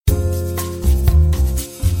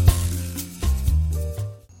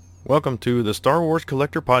Welcome to the Star Wars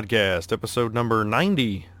Collector Podcast, episode number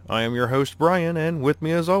 90. I am your host, Bryan, and with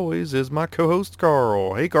me as always is my co-host,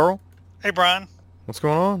 Carl. Hey, Carl. Hey, Bryan. What's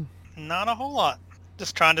going on? Not a whole lot.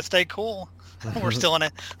 Just trying to stay cool. We're still in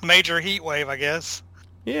a major heat wave, I guess.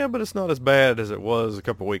 Yeah, but it's not as bad as it was a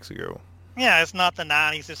couple weeks ago. Yeah, it's not the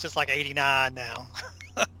 90s. It's just like 89 now.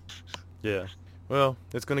 Yeah. Well,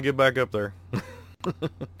 it's going to get back up there.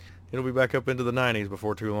 It'll be back up into the 90s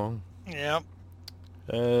before too long. Yep.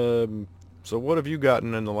 So what have you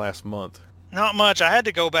gotten in the last month? Not much. I had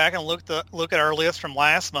to go back and look at our list from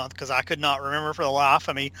last month because I could not remember for the life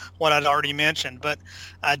of me what I'd already mentioned. But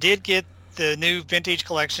I did get the new Vintage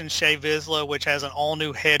Collection Shea Vizsla, which has an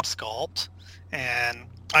all-new head sculpt. And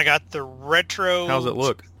I got the retro... How's it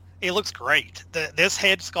look? It looks great. This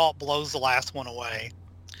head sculpt blows the last one away.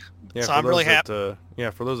 Yeah, so I'm really happy.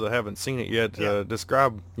 For those that haven't seen it yet,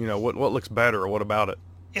 describe, what looks better or what about it?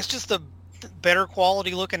 It's just a better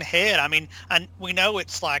quality looking head. I mean, we know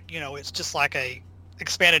it's like, it's just like a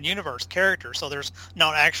expanded universe character. So there's no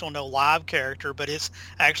live character, but it's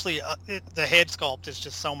actually the head sculpt is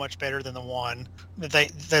just so much better than the one that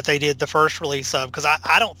they did the first release of. Because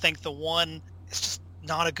I don't think the one is just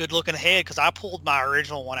not a good looking head. Because I pulled my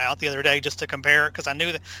original one out the other day just to compare it because I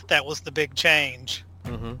knew that was the big change.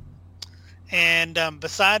 Mm-hmm. And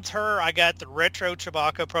besides her, I got the retro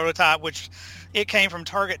Chewbacca prototype, which it came from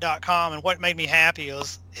Target.com. And what made me happy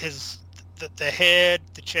was the head,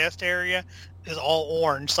 the chest area is all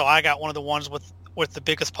orange. So I got one of the ones with the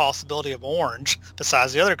biggest possibility of orange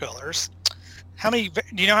besides the other colors. Do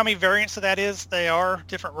you know how many variants of that is? They are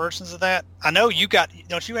different versions of that. I know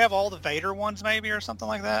don't you have all the Vader ones maybe or something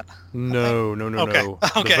like that? No. Okay. No.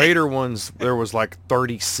 The Vader ones, there was like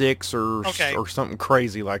 36 or something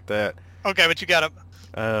crazy like that. Okay, but you got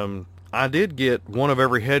them. I did get one of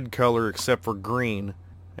every head color except for green,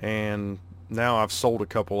 and now I've sold a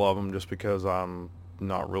couple of them just because I'm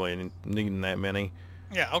not really needing that many.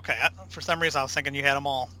 Yeah, okay. For some reason, I was thinking you had them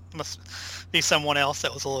all. Must be someone else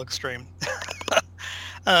that was a little extreme.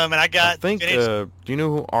 And I think, do you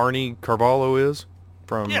know who Arnie Carvalho is?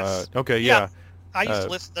 Yes. Okay, yeah. I used to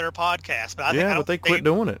listen to their podcast, but but they quit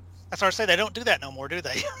doing it. That's what I say. They don't do that no more, do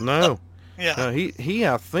they? No. Yeah. No, he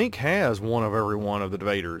I think has one of every one of the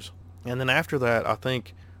Vaders. And then after that, I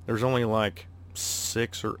think there's only like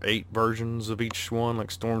 6 or 8 versions of each one, like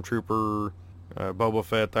Stormtrooper, Boba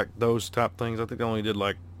Fett, those type things. I think they only did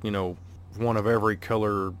like, one of every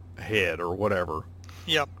color head or whatever.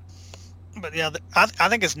 Yep. But yeah, I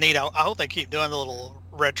think it's neat. I hope they keep doing the little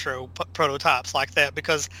retro prototypes like that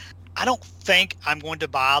because I don't think I'm going to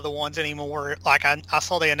buy the ones anymore. Like I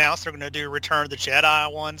saw they announced they're going to do Return of the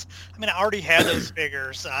Jedi ones. I mean, I already had those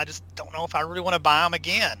figures. I just don't know if I really want to buy them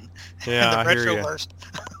again. Yeah, in the retro hear version.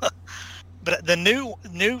 But the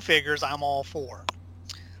new figures, I'm all for.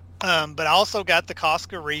 But I also got the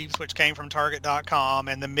Costco Reeves, which came from Target.com,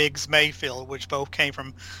 and the Miggs Mayfield, which both came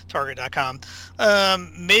from Target.com.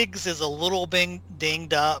 Miggs is a little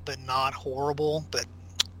dinged up, but not horrible. But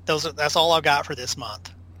that's all I've got for this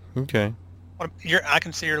month. Okay. I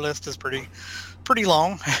can see your list is pretty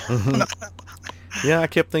long. Yeah, I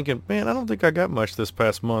kept thinking, man, I don't think I got much this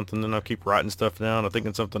past month, and then I keep writing stuff down. I'm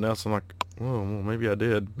thinking something else. I'm like, oh, well, maybe I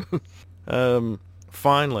did.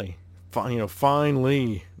 Finally,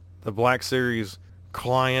 the Black Series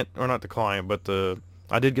client, or not the client, but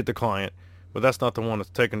I did get the client, but that's not the one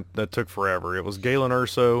that took forever. It was Galen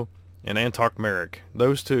Erso and Antok Merrick.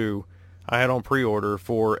 Those two I had on pre-order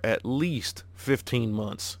for at least 15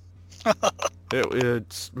 months.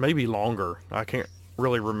 It's maybe longer. I can't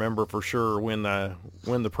really remember for sure when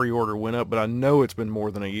the pre-order went up, but I know it's been more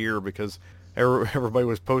than a year because everybody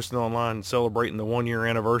was posting online celebrating the 1-year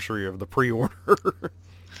anniversary of the pre-order.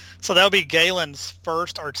 So that'll be Galen's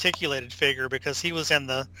first articulated figure because he was in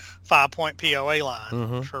the 5-point POA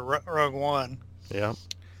line for Rogue One. Yeah.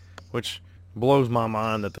 Which blows my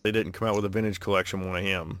mind that they didn't come out with a vintage collection one of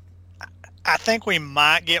him. I think we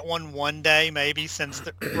might get one day, maybe, since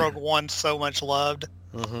the Rogue One's so much loved.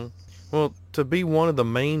 Mm-hmm. Well, to be one of the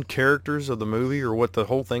main characters of the movie, or what the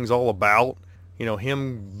whole thing's all about,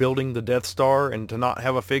 him building the Death Star, and to not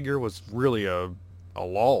have a figure was really a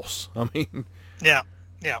loss. I mean... Yeah.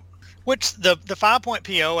 Which, the 5-point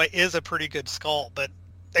POA is a pretty good sculpt, but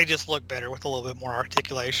they just look better with a little bit more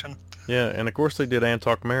articulation. Yeah, and of course they did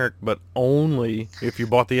Antok Merrick, but only if you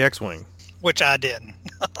bought the X-Wing. Which I didn't.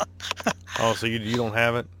 Oh, so you don't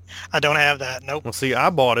have it? I don't have that, nope. Well, see, I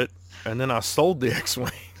bought it, and then I sold the X-Wing.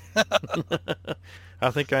 I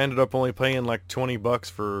think I ended up only paying like $20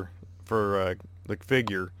 for the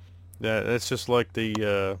figure. It's just like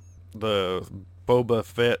the Boba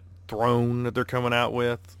Fett throne that they're coming out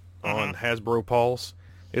with on Hasbro Pulse.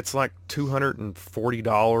 It's like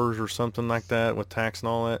 $240 or something like that with tax and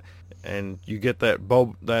all that, and you get that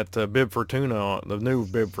bib Fortuna, the new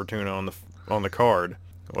bib Fortuna on the card.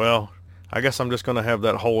 Well, I guess I'm just gonna have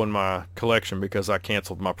that hole in my collection because I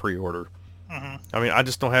canceled my pre-order. Hmm. I mean, I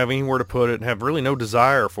just don't have anywhere to put it and have really no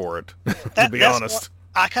desire for it, to be That's what honest.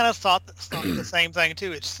 I kind of thought the same thing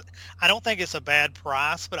too. I don't think it's a bad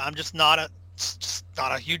price, but I'm just not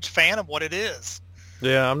a huge fan of what it is.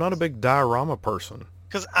 Yeah, I'm not a big diorama person.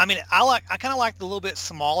 Because I mean, I kind of like the little bit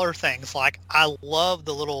smaller things. Like I love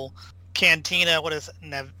the little cantina. What is it?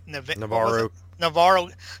 What was it? Navarro. Navarro.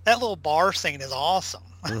 That little bar scene is awesome.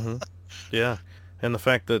 Hmm. Yeah, and the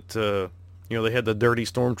fact that they had the dirty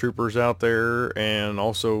stormtroopers out there, and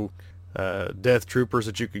also death troopers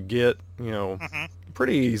that you could get, Hmm.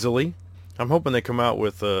 pretty easily. I'm hoping they come out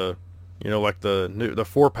with like the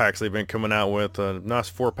 4 packs they've been coming out with. A nice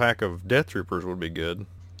 4 pack of death troopers would be good,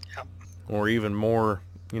 Yep. or even more,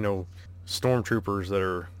 stormtroopers that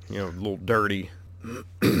are a little dirty.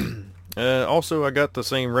 Also, I got the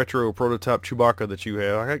same retro prototype Chewbacca that you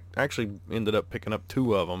have. I actually ended up picking up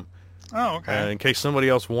 2 of them. Oh, okay. In case somebody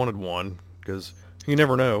else wanted one, because you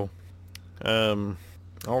never know.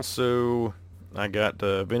 Also, I got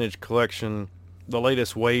the vintage collection, the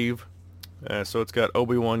latest wave. So it's got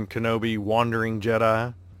Obi-Wan Kenobi, Wandering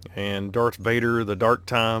Jedi, and Darth Vader, The Dark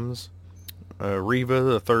Times, Reva,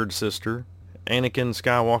 the Third Sister, Anakin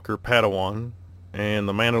Skywalker, Padawan, and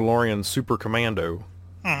the Mandalorian Super Commando.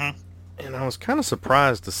 Hmm. And I was kind of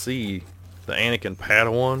surprised to see the Anakin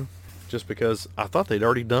Padawan, just because I thought they'd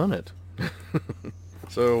already done it.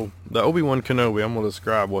 So, the Obi-Wan Kenobi, I'm going to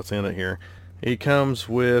describe what's in it here. He comes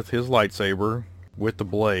with his lightsaber, with the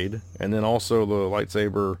blade, and then also the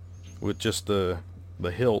lightsaber with just the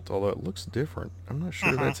hilt, although it looks different. I'm not sure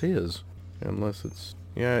Hmm. that's his, unless it's...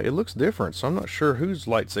 Yeah, it looks different, so I'm not sure whose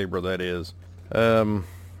lightsaber that is.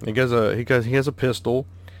 He has a pistol.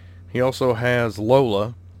 He also has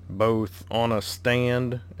Lola, both on a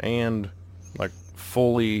stand and like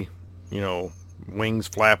fully, wings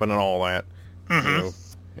flapping and all that. Hmm.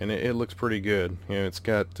 And it looks pretty good. It's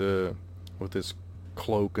got with this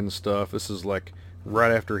cloak and stuff. This is like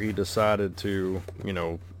right after he decided to,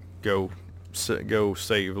 go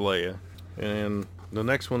save Leia. And the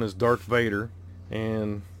next one is Darth Vader,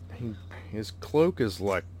 and his cloak is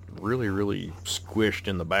like really, really squished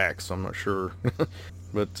in the back, so I'm not sure.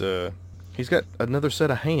 But he's got another set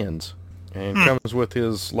of hands, and comes with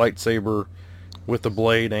his lightsaber with the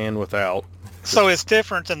blade and without. So it's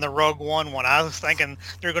different than the Rogue One one. I was thinking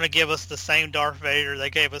they're going to give us the same Darth Vader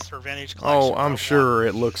they gave us for Vintage Collection. Oh, I'm Rogue sure One.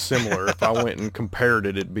 it looks similar. If I went and compared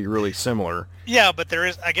it, it'd be really similar. Yeah, but there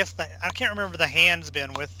is, I guess, I can't remember the hands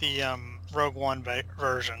been with the Rogue One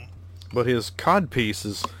version. But his codpiece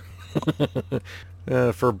is,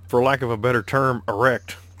 for lack of a better term,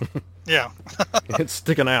 erect. Yeah. It's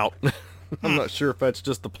sticking out. I'm not sure if that's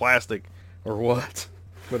just the plastic or what,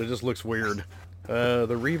 but it just looks weird.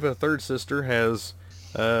 The Reva Third Sister has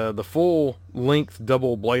the full length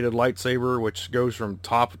double bladed lightsaber, which goes from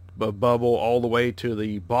top of bubble all the way to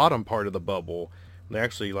the bottom part of the bubble. They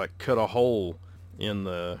actually like cut a hole in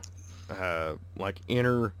the like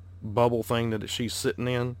inner bubble thing that she's sitting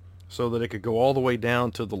in, so that it could go all the way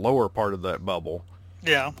down to the lower part of that bubble.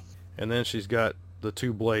 Yeah. And then she's got the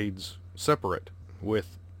 2 blades separate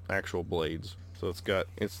with actual blades. So it's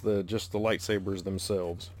just the lightsabers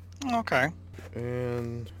themselves. Okay.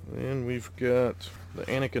 And then we've got the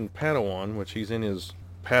Anakin Padawan, which he's in his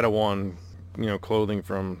Padawan, clothing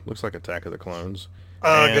from, looks like Attack of the Clones.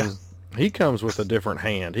 And he comes with a different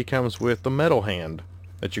hand. He comes with the metal hand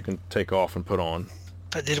that you can take off and put on.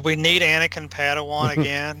 But did we need Anakin Padawan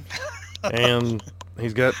again? And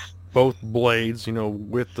he's got both blades,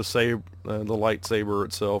 with the lightsaber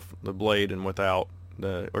itself, the blade, and without,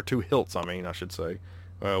 or 2 hilts, I should say,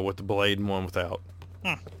 with the blade and one without.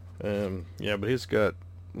 Yeah, but he's got,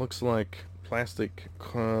 looks like plastic,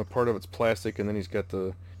 part of it's plastic, and then he's got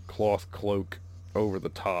the cloth cloak over the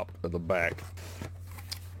top of the back.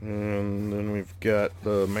 And then we've got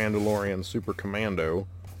the Mandalorian Super Commando,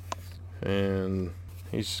 and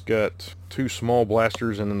he's got 2 small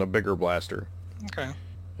blasters and then a bigger blaster. Okay.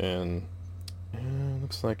 And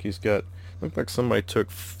looks like somebody took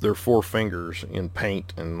their 4 fingers in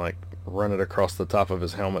paint and like run it across the top of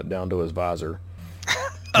his helmet down to his visor.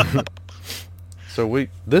 So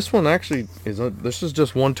this one actually this is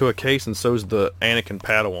just 1 to a case, and so's the Anakin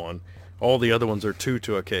Padawan. All the other ones are 2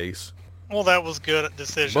 to a case. Well, that was good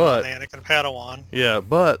decision on the Anakin Padawan. Yeah,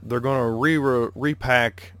 but they're going to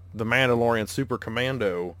repack the Mandalorian Super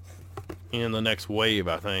Commando in the next wave,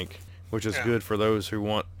 I think, which is good for those who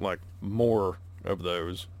want like more of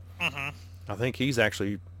those. Mm-hmm. I think he's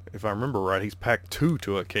actually, if I remember right, he's packed 2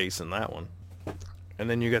 to a case in that one. And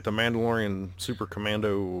then you got the Mandalorian Super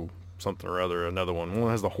Commando something or other, another one. One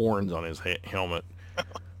has the horns on his helmet.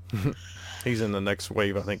 He's in the next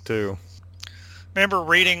wave, I think, too. Remember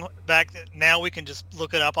reading back, now we can just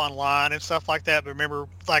look it up online and stuff like that, but remember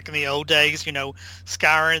like in the old days,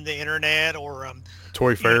 scouring the internet or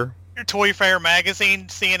Toy Fair. Your Toy Fair magazine,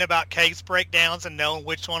 seeing about case breakdowns and knowing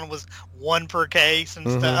which one was one per case and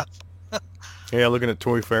stuff. Yeah, looking at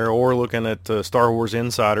Toy Fair or looking at Star Wars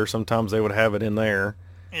Insider. Sometimes they would have it in there.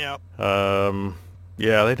 Yeah.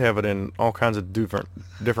 Yeah, they'd have it in all kinds of different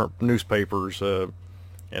newspapers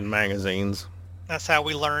and magazines. That's how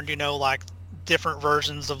we learned, like different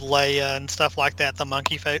versions of Leia and stuff like that. The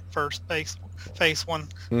monkey first face one.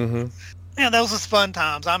 Mm-hmm. Yeah, those was fun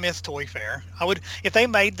times. I miss Toy Fair. I would, if they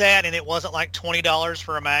made that and it wasn't like $20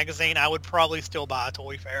 for a magazine, I would probably still buy a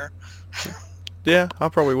Toy Fair. Yeah, I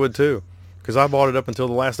probably would too, because I bought it up until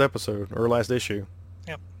the last episode or last issue.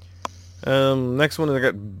 Yep. Next one I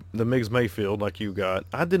got the Migs Mayfield, like you got.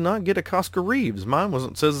 I did not get a Costco Reeves. Mine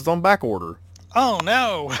wasn't. Says it's on back order. Oh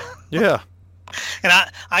no. Yeah. And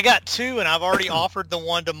I got 2, and I've already offered the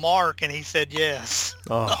one to Mark, and he said yes.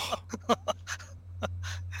 Oh.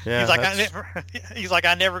 Yeah. He's like,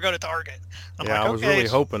 I never go to Target. I'm yeah, like, I was really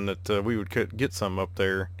hoping that we would get some up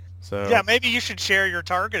there. So yeah, maybe you should share your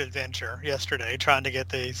Target adventure yesterday trying to get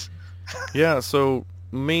these. Yeah, so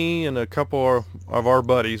me and a couple of our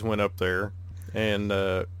buddies went up there, and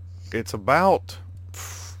it's about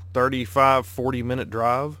 40 minute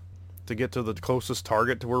drive to get to the closest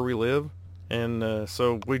Target to where we live. And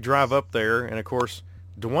so we drive up there, and of course,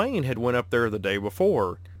 Dwayne had went up there the day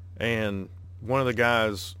before, and one of the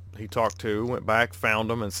guys he talked to went back, found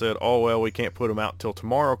them, and said, oh, well, we can't put them out till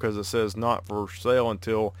tomorrow because it says not for sale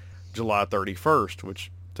until July 31st,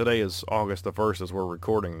 which today is August the 1st as we're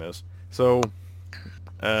recording this. So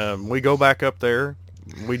we go back up there.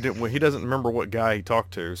 He doesn't remember what guy he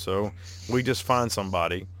talked to, so we just find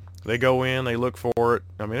somebody. They go in, they look for it.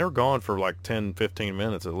 I mean, they're gone for like 10, 15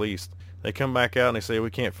 minutes at least. They come back out and they say,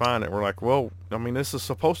 we can't find it. We're like, well, I mean, this is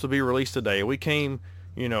supposed to be released today. We came,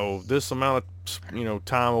 this amount of,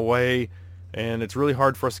 time away, and it's really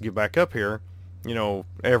hard for us to get back up here,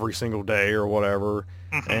 every single day or whatever.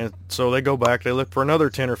 Mm-hmm. And so they go back, they look for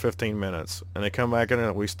another 10 or 15 minutes, and they come back in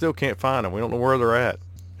and we still can't find them. We don't know where they're at.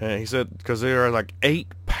 And he said, because there are like 8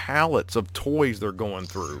 pallets of toys they're going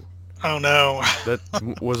through. Oh, no. That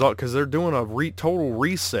was all because they're doing a total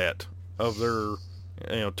reset of their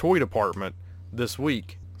toy department this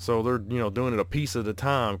week. So they're doing it a piece at a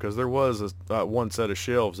time, because there was one set of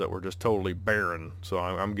shelves that were just totally barren. So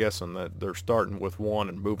I'm guessing that they're starting with one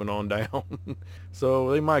and moving on down. So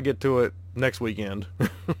they might get to it next weekend.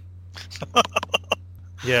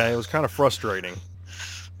 Yeah, it was kind of frustrating.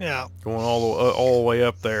 Yeah, going all the way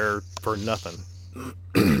up there for nothing.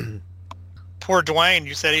 Poor Dwayne.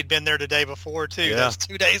 You said he'd been there the day before too. Yeah. That's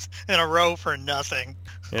 2 days in a row for nothing.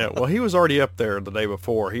 Yeah, well, he was already up there the day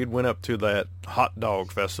before. He'd went up to that hot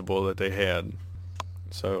dog festival that they had.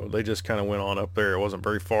 So they just kind of went on up there. It wasn't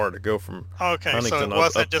very far to go from Huntington so it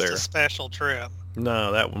wasn't up just there. A special trip.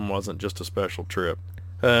 No, that one wasn't just a special trip.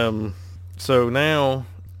 So now,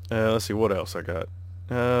 let's see what else I got.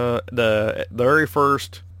 The very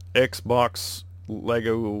first Xbox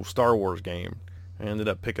Lego Star Wars game. I ended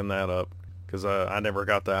up picking that up because I never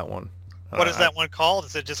got that one. What is that one called?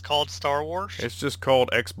 Is it just called Star Wars? It's just called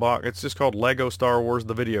Xbox. It's just called Lego Star Wars,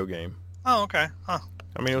 the video game. Oh, okay. Huh.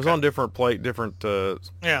 I mean, it was on different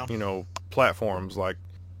yeah. Platforms like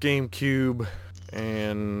GameCube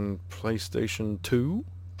and PlayStation 2.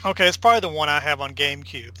 Okay, it's probably the one I have on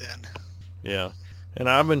GameCube then. Yeah, and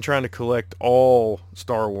I've been trying to collect all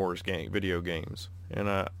Star Wars video games, and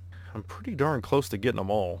I'm pretty darn close to getting them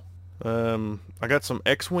all. I got some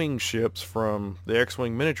X-Wing ships from the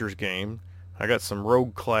X-Wing miniatures game. I got some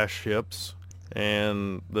Rogue class ships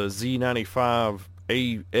and the Z95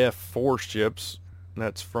 AF4 ships.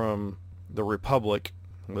 That's from the Republic,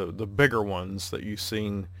 the bigger ones that you've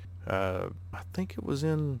seen. I think it was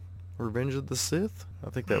in Revenge of the Sith. I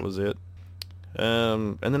think that was it.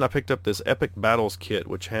 And then I picked up this Epic Battles kit,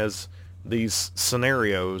 which has these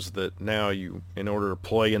scenarios that now in order to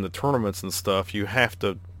play in the tournaments and stuff, you have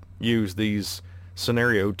to use these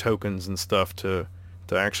scenario tokens and stuff to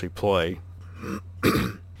actually play.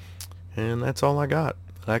 And that's all I got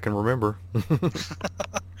that I can remember.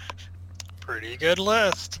 Pretty good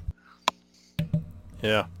list.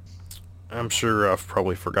 Yeah. I'm sure I've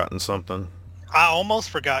probably forgotten something. I almost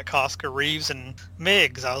forgot Costco Reeves and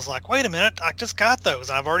Migs. I was like, wait a minute, I just got those.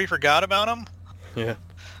 I've already forgot about them. Yeah.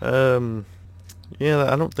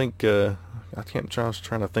 Yeah, I don't think I was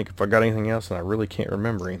trying to think if I got anything else, and I really can't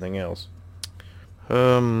remember anything else.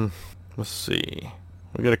 Let's see.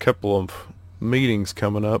 We got a couple of meetings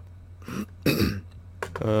coming up.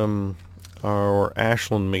 Our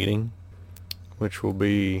Ashland meeting, which will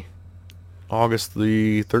be August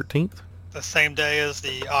the 13th. The same day as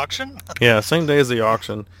the auction? Yeah, same day as the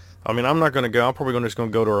auction. I mean, I'm not going to go. I'm probably just going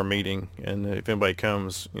to go to our meeting, and if anybody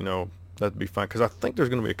comes, that'd be fine. Because I think there's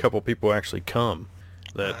going to be a couple people actually come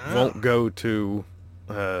that won't go to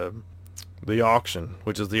the auction,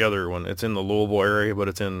 which is the other one. It's in the Louisville area, but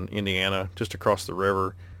it's in Indiana, just across the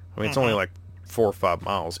river. I mean, it's only like 4 or 5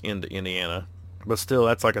 miles into Indiana, but still,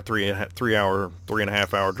 that's like a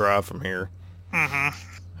 3.5 hour drive from here.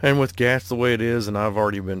 And with gas the way it is, and I've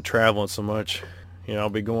already been traveling so much, I'll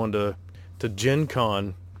be going to Gen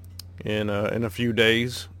Con in a few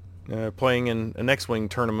days, playing in an X-Wing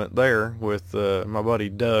tournament there with my buddy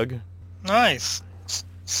Doug. Nice.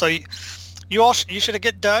 So you should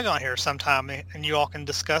get Doug on here sometime, and you all can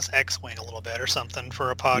discuss X-Wing a little bit or something for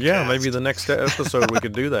a podcast. Yeah, maybe the next episode we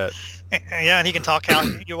could do that. Yeah, and he can talk how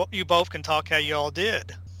you both can talk how you all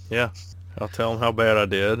did. Yeah. I'll tell him how bad I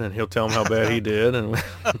did, and he'll tell him how bad he did, and.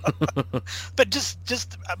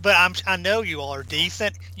 But I know you all are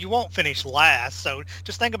decent. You won't finish last, so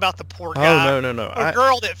just think about the poor guy. Oh no! Or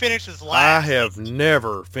girl that finishes last. I have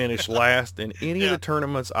never finished last in any of the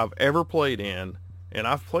tournaments I've ever played in, and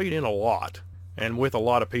I've played in a lot, and with a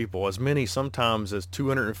lot of people, as many sometimes as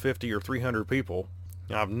 250 or 300 people.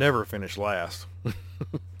 I've never finished last.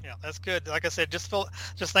 Yeah, that's good. Like I said, just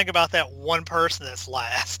think about that one person that's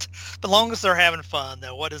last. As long as they're having fun,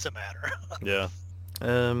 though, what does it matter? Yeah.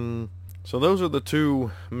 So those are the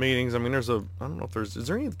two meetings. I mean, I don't know if is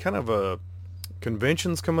there any kind of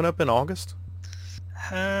conventions coming up in August?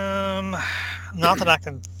 Not that I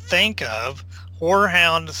can think of.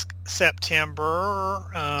 Warhound September.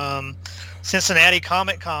 Cincinnati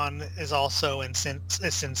Comic Con is also in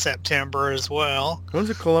September as well. When's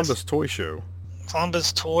the Columbus Toy Show?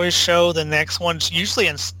 Columbus Toy Show. The next one's usually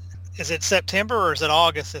is it September or is it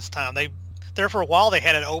August this time? There for a while they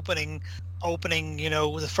had an opening,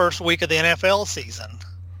 the first week of the NFL season.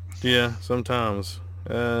 Yeah, sometimes.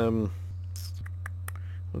 Let's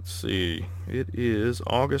see. It is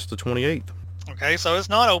August the 28th. Okay, so it's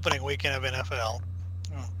not opening weekend of NFL.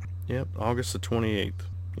 Yep, August the 28th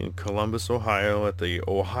in Columbus, Ohio at the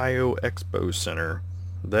Ohio Expo Center.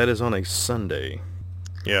 That is on a Sunday.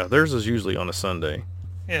 Yeah, theirs is usually on a Sunday.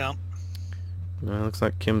 Yeah. Looks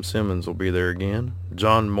like Kim Simmons will be there again.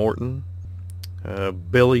 John Morton.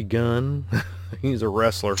 Billy Gunn. He's a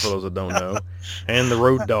wrestler for those that don't know. And the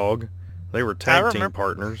Road Dogg. They were tag team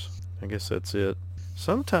partners. I guess that's it.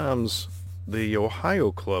 Sometimes the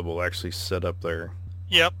Ohio Club will actually set up there.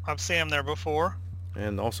 Yep, I've seen them there before.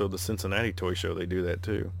 And also the Cincinnati Toy Show, they do that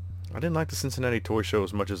too. I didn't like the Cincinnati Toy Show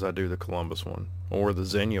as much as I do the Columbus one. Or the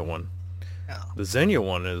Xenia one. Yeah. The Xenia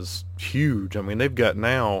one is huge. I mean, they've got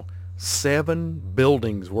now 7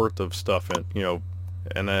 buildings worth of stuff in,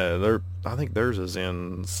 and I think theirs is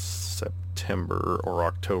in September or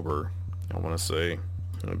October, I want to say.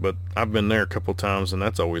 But I've been there a couple times, and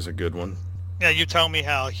that's always a good one. Yeah, you told me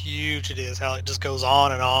how huge it is, how it just goes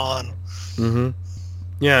on and on. Mm-hmm.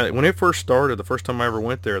 Yeah, when it first started, the first time I ever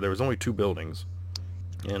went there was only 2 buildings.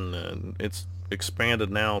 And it's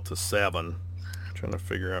expanded now to 7. I'm trying to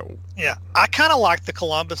figure out. Yeah, I kind of liked the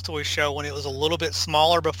Columbus Toy Show when it was a little bit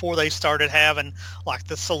smaller before they started having like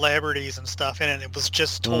the celebrities and stuff in it. It was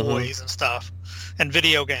just toys and stuff and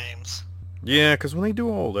video games. Yeah, because when they do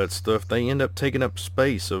all that stuff, they end up taking up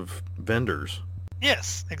space of vendors.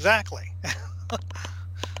 Yes, exactly.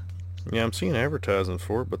 Yeah, I'm seeing advertising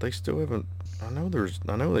for it, but they still haven't. I know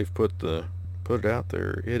they've put it out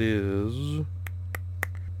there. It is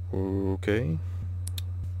okay.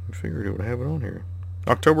 I figured it would have it on here.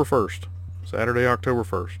 October 1st, Saturday, October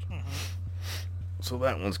 1st. So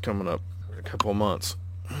that one's coming up in a couple of months.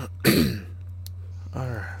 All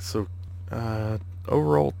right. So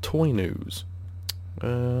overall toy news.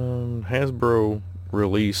 Hasbro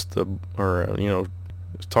released was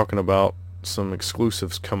talking about some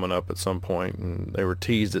exclusives coming up at some point, and they were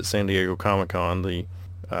teased at San Diego Comic-Con. The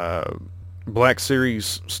Black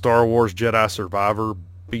Series Star Wars Jedi Survivor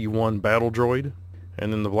B1 Battle Droid,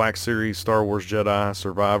 and then the Black Series Star Wars Jedi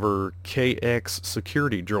Survivor KX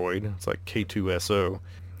Security Droid. It's like K2SO.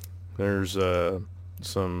 There's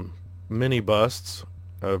some mini busts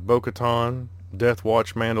of Bo-Katan, Death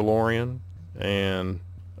Watch Mandalorian, and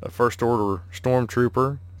a First Order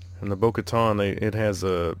Stormtrooper. And the Bo-Katan, it has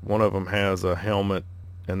one of them has a helmet,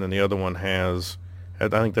 and then the other one has, I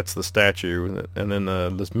think that's the statue, and then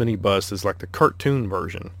this mini bust is like the cartoon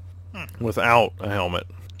version without a helmet.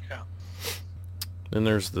 Yeah. Then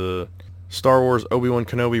there's the Star Wars Obi-Wan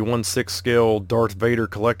Kenobi 1/6 scale Darth Vader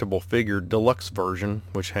collectible figure deluxe version,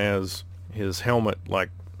 which has his helmet like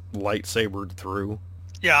lightsabered through.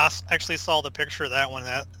 Yeah, actually saw the picture of that one.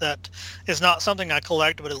 That is not something I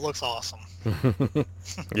collect, but it looks awesome.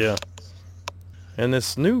 Yeah. And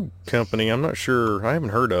this new company, I'm not sure, I haven't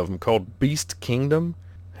heard of them, called Beast Kingdom,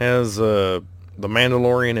 has the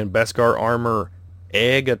Mandalorian and Beskar armor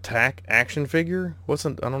Egg Attack action figure. I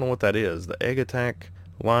don't know what that is. The Egg Attack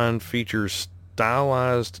line features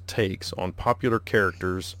stylized takes on popular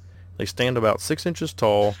characters. They stand about 6 inches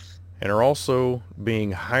tall and are also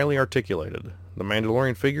being highly articulated. The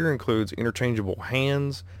Mandalorian figure includes interchangeable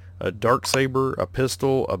hands, a darksaber, a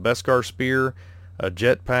pistol, a Beskar spear, a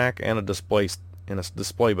jetpack, and a display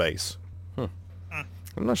base.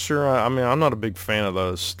 I'm not sure. I mean, I'm not a big fan of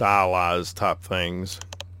those stylized type things.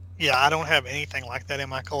 Yeah, I don't have anything like that in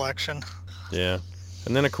my collection. Yeah.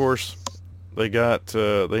 And then, of course, they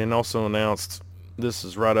also announced, this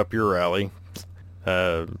is right up your alley,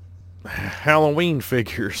 Halloween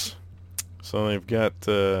figures. So they've got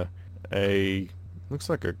looks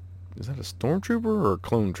like is that a stormtrooper or a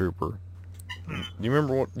clone trooper? You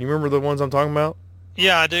remember the ones I'm talking about?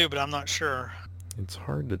 Yeah, I do, but I'm not sure. It's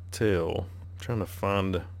hard to tell. I'm trying to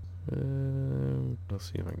find,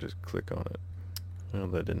 let's see if I can just click on it. Well,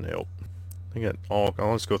 that didn't help. I'll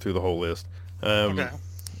just go through the whole list. Okay.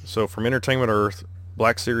 So from Entertainment Earth,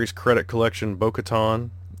 Black Series Credit Collection Bo-Katan,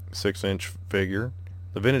 6-inch figure.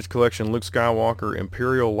 The Vintage Collection Luke Skywalker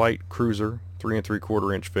Imperial Light Cruiser, 3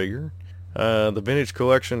 3/4-inch figure. The Vintage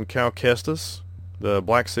Collection Cal Kestis. The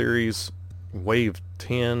Black Series Wave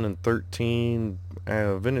 10 and 13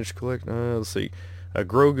 Vintage Collection. Let's see.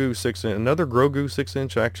 Grogu 6-inch, another Grogu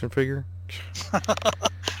 6-inch action figure.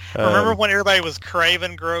 Remember when everybody was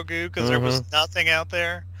craving Grogu because there was nothing out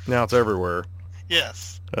there? Now it's everywhere.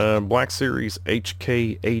 Yes. Black Series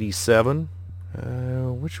HK87.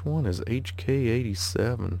 Which one is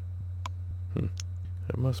HK87?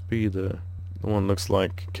 That must be the one looks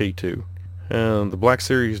like K2. The Black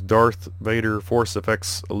Series Darth Vader Force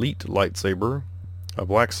FX Elite Lightsaber. A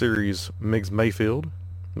Black Series Migs Mayfield.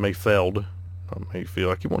 Mayfeld. Not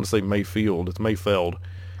Mayfield. I keep wanting to say Mayfield. It's Mayfeld.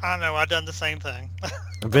 I know. I've done the same thing.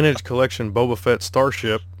 A Vintage Collection Boba Fett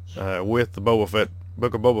Starship with the Book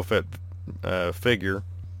of Boba Fett figure,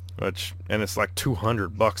 and it's like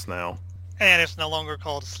 $200 now. And it's no longer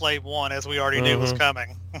called Slave 1, as we already knew was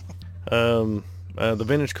coming. The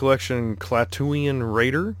Vintage Collection Klatooinian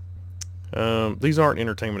Raider. These aren't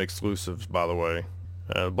entertainment exclusives, by the way.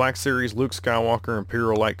 Black Series Luke Skywalker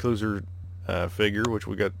Imperial Light Cruiser figure, which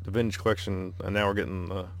we got the Vintage Collection, and now we're getting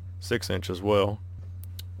the 6-inch as well.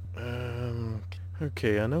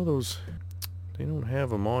 Okay, I know those. They don't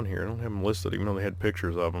have them on here. I don't have them listed, even though they had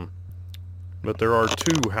pictures of them. But there are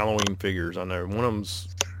 2 Halloween figures I know. One of them's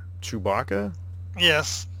Chewbacca.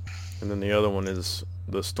 Yes. And then the other one is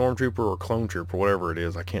the Stormtrooper or Clone Trooper, whatever it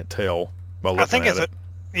is. I can't tell by looking at it.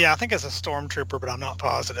 I think it's a Stormtrooper, but I'm not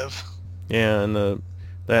positive. Yeah, and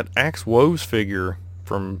that Axe Woes figure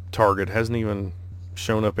from Target hasn't even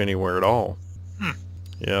shown up anywhere at all.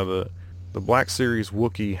 Yeah, the Black Series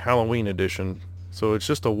Wookiee Halloween edition. So it's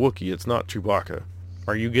just a Wookiee. It's not Chewbacca.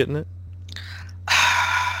 Are you getting it?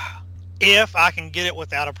 If I can get it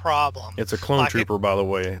without a problem. It's a clone trooper, by the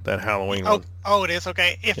way, that Halloween one. Oh, it is?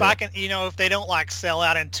 Okay. If I can, if they don't sell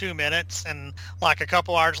out in 2 minutes and a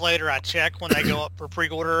couple hours later I check when they go up for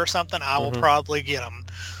pre-order or something, I will probably get them.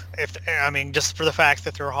 Just for the fact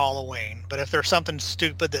that they're Halloween. But if there's something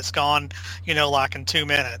stupid that's gone, in 2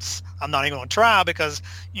 minutes, I'm not even going to try, because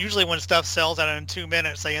usually when stuff sells out in 2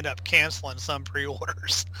 minutes, they end up canceling some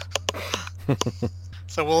pre-orders.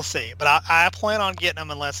 So we'll see. But I plan on getting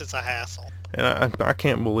them unless it's a hassle. And I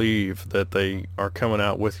can't believe that they are coming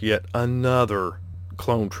out with yet another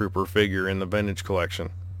clone trooper figure in the Vintage Collection.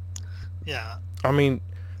 Yeah. I mean,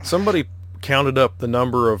 somebody counted up the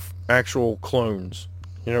number of actual clones,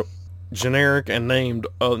 generic and named,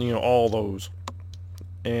 all those.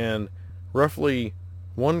 And roughly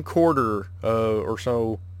 1/4 or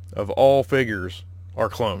so of all figures are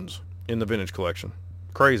clones in the Vintage Collection.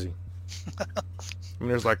 Crazy. I mean,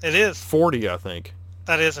 there's it is 40, I think.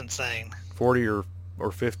 That is insane. 40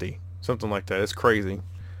 or 50, something like that. It's crazy.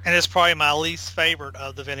 And it's probably my least favorite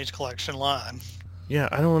of the Vintage Collection line. Yeah,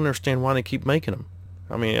 I don't understand why they keep making them.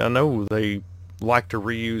 I mean, I know they like to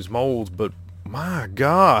reuse molds, but my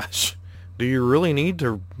gosh, do you really need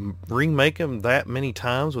to remake them that many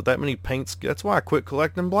times with that many paints? That's why I quit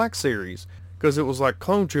collecting Black Series, because it was like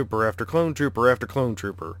Clone Trooper after Clone Trooper after Clone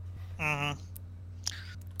Trooper.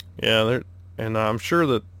 Yeah, and I'm sure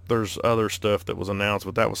that there's other stuff that was announced,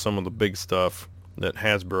 but that was some of the big stuff that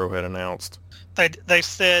Hasbro had announced. They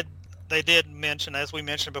said they did mention, as we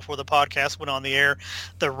mentioned before the podcast went on the air,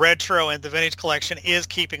 the retro and the vintage collection is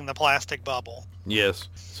keeping the plastic bubble. Yes.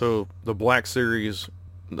 So the Black Series,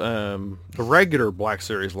 the regular Black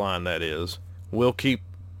Series line, that is, will keep,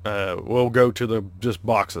 will go to the just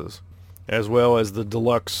boxes, as well as the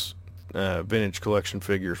deluxe vintage collection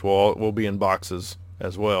figures will be in boxes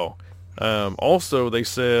as well. Also, they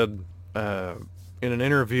said in an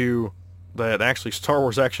interview that actually Star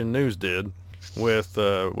Wars Action News did with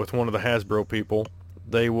one of the Hasbro people,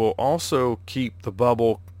 they will also keep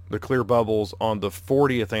the clear bubbles on the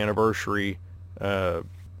 40th anniversary.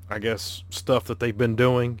 I guess stuff that they've been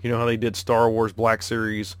doing. You know how they did Star Wars Black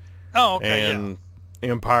Series, Oh, okay, and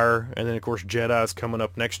Empire, and then of course Jedi's coming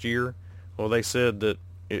up next year. Well, they said that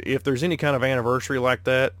if there's any kind of anniversary like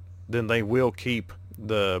that, then they will keep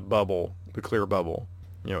the bubble, the clear bubble.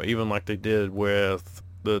 You know, even like they did with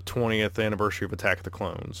the 20th anniversary of Attack of the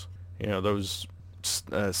Clones. You know, those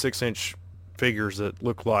 6-inch figures that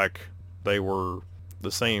look like they were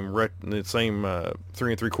the same 3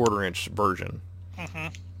 3/4 inch version. Mm-hmm.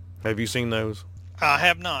 Have you seen those? I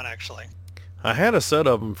have not, actually. I had a set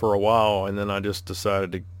of them for a while, and then I just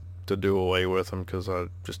decided to do away with them because I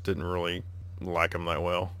just didn't really like them that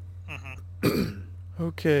well. Mm-hmm.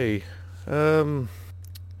 Okay.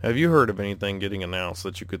 Have you heard of anything getting announced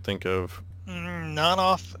that you could think of? Not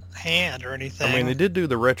offhand or anything. I mean, they did do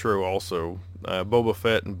the retro also. Boba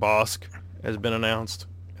Fett and Bosk has been announced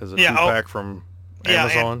as a 2-pack from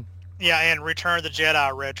Amazon. And Return of the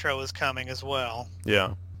Jedi retro is coming as well.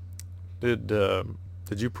 Yeah. Did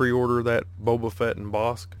you pre-order that Boba Fett and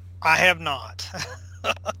Bosk? I have not.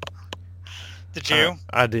 Did you?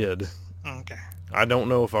 I did. Okay. I don't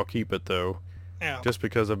know if I'll keep it though. Yeah. Just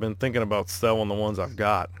because I've been thinking about selling the ones I've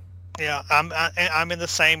got. Yeah, I'm in the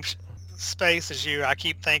same space as you. I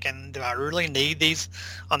keep thinking, do I really need these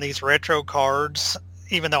on these retro cards?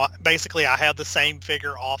 Even though basically I have the same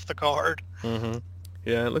figure off the card. Mm-hmm.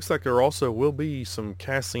 Yeah, it looks like there also will be some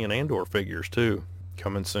Cassian Andor figures too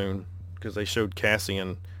coming soon, because they showed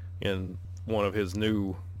Cassian in one of his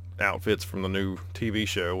new outfits from the new TV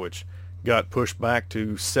show, which got pushed back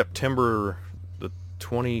to September the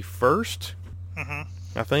 21st,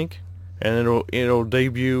 I think, and it'll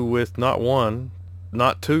debut with not 1,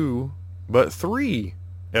 not 2, but 3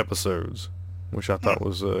 episodes, which I thought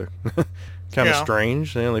was kind of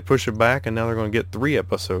strange. And they push it back, and now they're going to get 3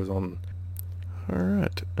 episodes on. All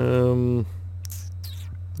right.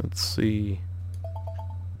 Let's see.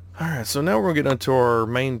 All right, so now we're going to get into our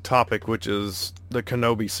main topic, which is the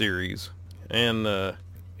Kenobi series. And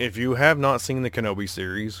if you have not seen the Kenobi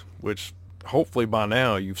series, which hopefully by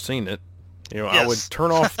now you've seen it, you know, yes. I would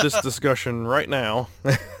turn off this discussion right now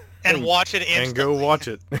and watch it instantly. And go watch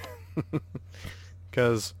it.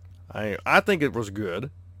 Because I think it was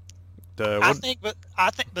good. I think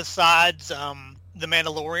besides The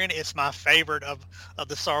Mandalorian, it's my favorite of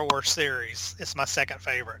the Star Wars series. It's my second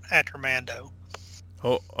favorite after Mando.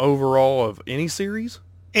 Overall of any series?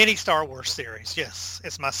 Any Star Wars series, yes.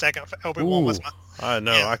 It's my second. Obi-Wan was my... I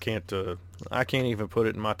know. Yeah. I can't even put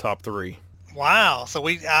it in my top 3. Wow. So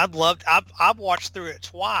I've watched through it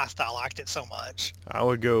twice. I liked it so much. I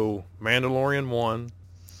would go Mandalorian 1,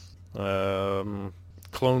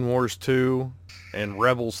 Clone Wars 2, and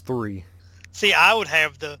Rebels 3. See, I would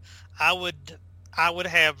have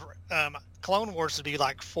Clone Wars would be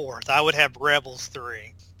like 4th. I would have Rebels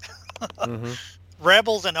 3. Mm-hmm.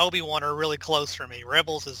 Rebels and Obi-Wan are really close for me.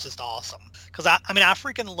 Rebels is just awesome. Because I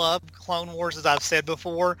freaking love Clone Wars, as I've said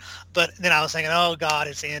before. But then I was thinking, oh God,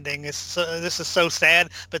 it's ending. This is so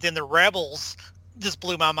sad. But then the Rebels just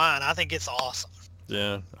blew my mind. I think it's awesome.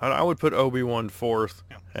 Yeah, I would put Obi-Wan 4th.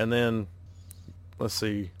 Yeah. And then, let's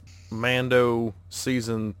see, Mando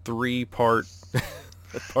season 3 part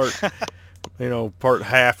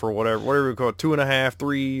half or whatever we call it, 2.5,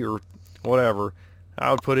 3 or whatever.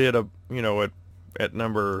 I would put it at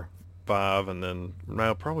number 5, and then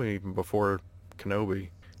probably even before Kenobi.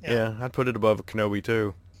 Yeah, I'd put it above Kenobi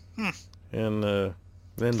too. And then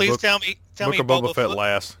please tell me Boba Fett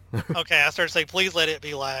last. Okay, I started saying, please let it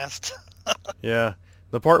be last. Yeah,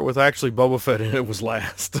 the part with actually Boba Fett in it was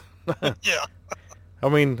last. Yeah. I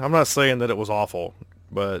mean, I'm not saying that it was awful,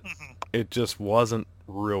 but it just wasn't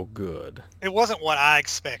real good. It wasn't what I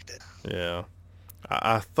expected. Yeah.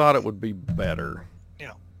 I thought it would be better.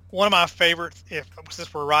 One of my favorite,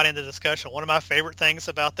 since we're right into discussion, one of my favorite things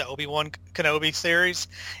about the Obi-Wan Kenobi series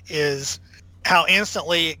is how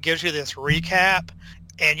instantly it gives you this recap,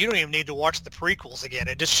 and you don't even need to watch the prequels again.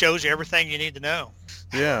 It just shows you everything you need to know.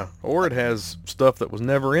 Yeah, or it has stuff that was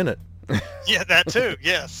never in it. Yeah, that too,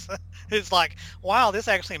 yes. It's like, wow, this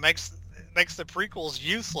actually makes the prequels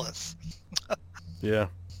useless. Yeah.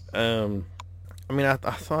 Um, I mean, I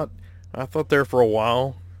thought there for a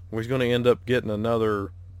while we was going to end up getting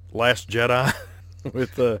another Last Jedi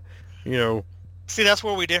with you know, See, that's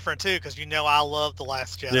where we differ too, because I love the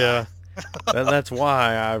Last Jedi. yeah. That's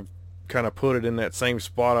why I kind of put it in that same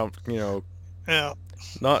spot. Yeah.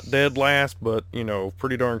 Not dead last, but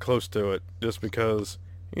pretty darn close to it. Just because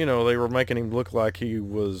they were making him look like he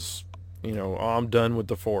was, oh, I'm done with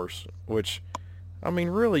the Force. Which, I mean,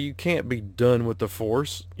 really, you can't be done with the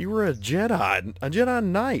Force. You were a Jedi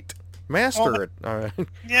Knight, Well, master it.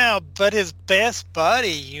 yeah, but his best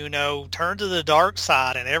buddy, turned to the dark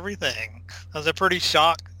side and everything. That was a pretty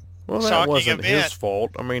Well, that shocking wasn't his event.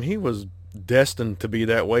 fault. I mean, he was destined to be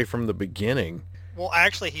that way from the beginning. Well,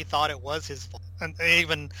 actually, he thought it was his fault,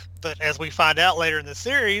 but as we find out later in the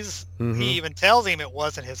series, he Mm-hmm. even tells him it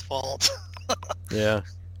wasn't his fault. Yeah.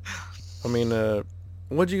 I mean,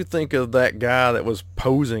 what do you think of that guy that was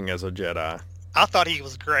posing as a Jedi? I thought he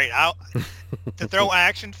was great. To throw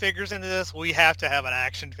action figures into this, we have to have an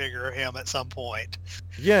action figure of him at some point.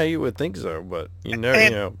 Yeah, you would think so, but And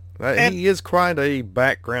and he is quite a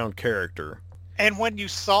background character. and when you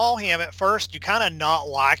saw him at first, you kind of not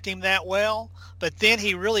liked him that well, but then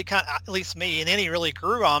he really kind of, at least me, and then he really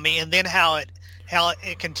grew on me. And then how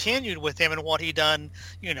it continued with him and what he done,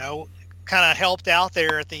 you know, kind of helped out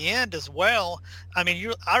there at the end as well. I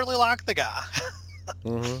mean, I really like the guy.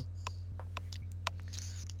 Mm-hmm.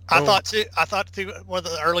 I Oh, thought too. I thought too. One of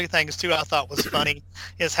the early things too I thought was funny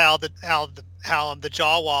is how the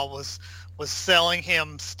Jawa was selling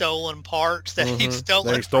him stolen parts that he'd mm-hmm. That he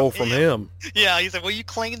stolen from stole from him. him. Yeah, he said, "Will you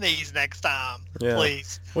clean these next time, Yeah.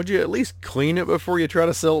 please?" Would you at least clean it before you try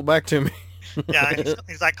to sell it back to me? Yeah, and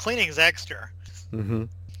he's like, "Cleaning's extra." Mm-hmm.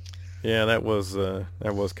 Yeah, that was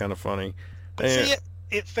kind of funny. But And see,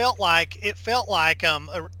 it felt like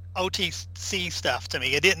OTC stuff to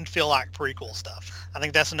me. It didn't feel like prequel stuff. I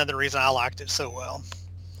think that's another reason I liked it so well.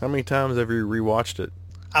 how many times have you rewatched it?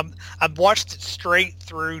 I've watched it straight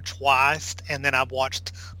through twice, and then I've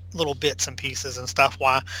watched little bits and pieces and stuff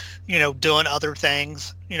while, doing other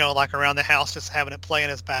things, like around the house, just having it play in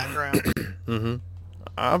his background. Mm-hmm.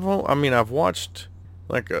 I've watched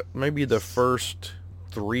like maybe the first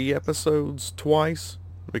 3 episodes twice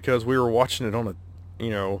because we were watching it on you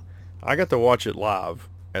know, I got to watch it live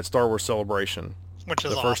at Star Wars Celebration, Which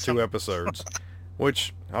is the first two awesome. episodes,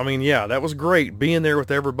 which, I mean, yeah, that was great being there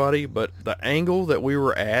with everybody, but the angle that we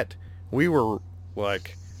were at, we were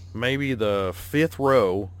like maybe the fifth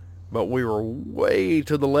row, but we were way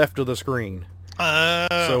to the left of the screen. Oh,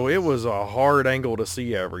 So it was a hard angle to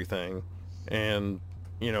see everything. And,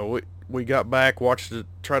 we got back, watched it,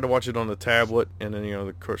 tried to watch it on the tablet, and then,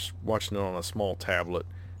 of course, watching it on a small tablet,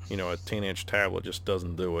 a 10-inch tablet just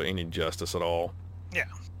doesn't do it any justice at all. yeah.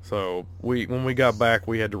 So when we got back,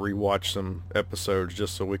 we had to rewatch some episodes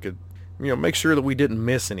just so we could, make sure that we didn't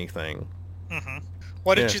miss anything. hmm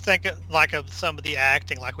What Yeah. did you think of some of the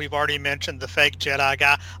acting? Like we've already mentioned the fake Jedi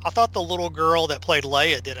guy. I thought the little girl that played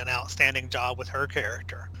Leia did an outstanding job with her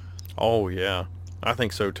character. Oh, yeah. I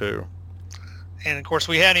think so, too. And of course,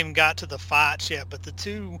 we hadn't even got to the fights yet, but the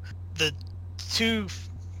two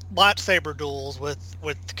lightsaber duels with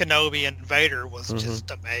Kenobi and Vader was Hmm.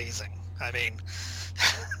 just amazing. I mean,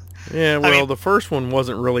 Yeah, I well, mean, the first one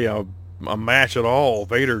wasn't really a match at all.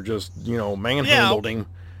 Vader just, yeah. manhandled him.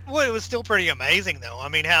 Well, it was still pretty amazing, though. I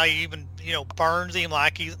mean, how he even burns him,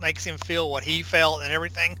 like he makes him feel what he felt and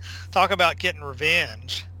everything. Talk about getting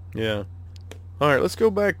revenge. Yeah. All right, let's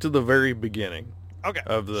go back to the very beginning Okay,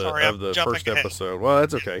 of the sorry, of I'm the jumping first ahead. episode. Well,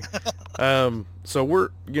 that's okay. So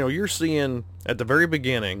you're seeing at the very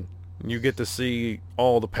beginning, you get to see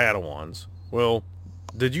all the Padawans. Well,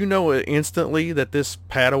 did you know instantly that this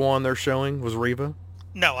Padawan they're showing was Reva?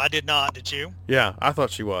 No, I did not. Did you? Yeah, I thought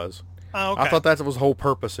she was. Oh, I okay. thought that was the whole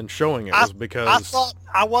purpose in showing it I was I because, thought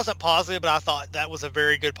I wasn't positive, but I thought that was a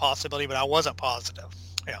very good possibility, but I wasn't positive.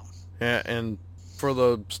 Yeah. yeah, and for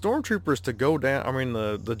the stormtroopers to go down, I mean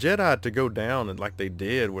the Jedi to go down and like they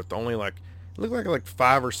did with only it looked like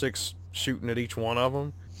 5 or 6 shooting at each one of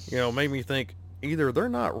them, made me think either they're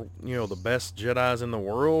not, the best Jedis in the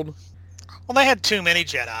world. Well, they had too many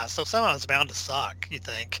Jedi, so some of it's bound to suck. You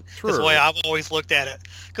think is the way True. I've always looked at it.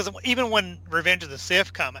 Because even when Revenge of the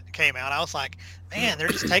Sith came out, I was like, man, they're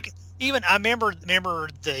just taking. Even I remember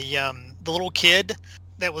the little kid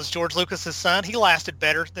that was George Lucas's son. He lasted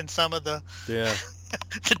better than some of the Yeah,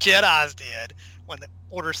 the Jedi's did when the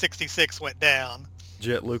Order 66 went down.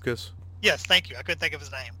 Jet Lucas. Yes, thank you. I couldn't think of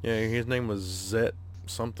his name. Yeah, his name was Zet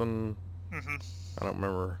something. Hmm I don't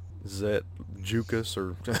remember. Zet Jukas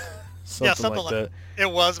or Yeah, something something like like that.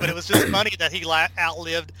 it was, but it was just funny that he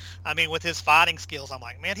outlived. I mean, with his fighting skills, I'm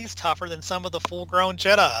like, man, he's tougher than some of the full-grown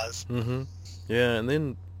Jedi's. Mm-hmm. Yeah, and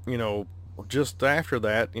then, you know, just after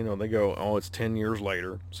that, you know, they go, oh, it's 10 years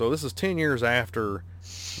later. So this is 10 years after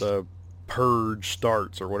the purge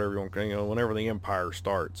starts, or whatever you know, whenever the Empire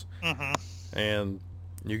starts. Hmm. And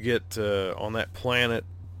you get on that planet,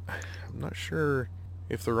 I'm not sure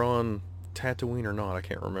if they're on Tatooine or not, I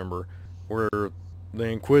can't remember, where the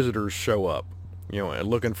Inquisitors show up, you know, and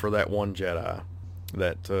looking for that one Jedi,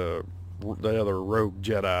 that the other rogue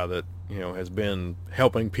Jedi that, you know, has been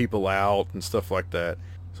helping people out and stuff like that.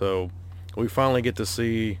 So we finally get to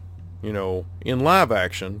see, you know, in live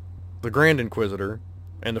action, the Grand Inquisitor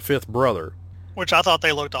and the fifth brother. Which I thought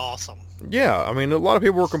they looked awesome. Yeah, I mean, a lot of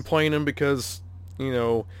people were complaining because, you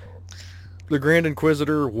know, the Grand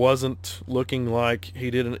Inquisitor wasn't looking like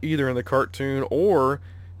he did either in the cartoon, or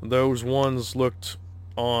those ones looked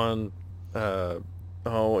on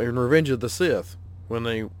in Revenge of the Sith when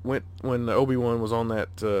Obi-Wan was on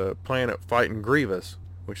that planet fighting Grievous,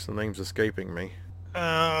 which the name's escaping me.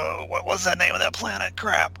 What was that name of that planet?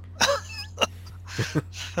 Crap.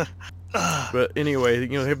 But anyway, you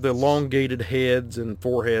know, they have the elongated heads and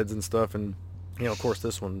foreheads and stuff, and, you know, of course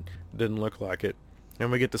this one didn't look like it.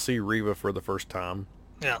 And we get to see Reva for the first time.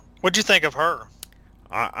 Yeah. What'd you think of her?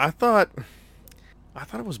 I thought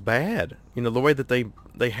it was bad. You know, the way that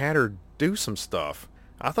they had her do some stuff.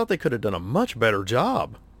 I thought they could have done a much better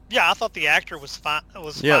job. Yeah, I thought the actor was fine.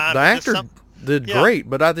 Yeah, the actor did great,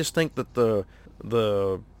 but I just think that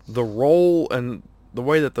the role and the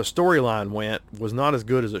way that the storyline went was not as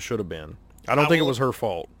good as it should have been. I don't think it was her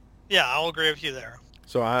fault. Yeah, I'll agree with you there.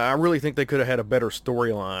 So I really think they could have had a better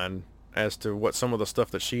storyline as to what some of the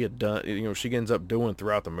stuff that she had done, you know, she ends up doing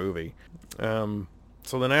throughout the movie.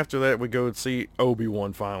 So then after that, we go and see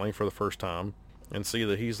Obi-Wan finally for the first time and see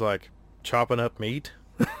that he's like chopping up meat.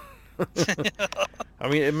 I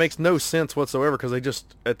mean, it makes no sense whatsoever, because they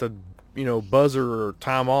just, at the, you know, buzzer or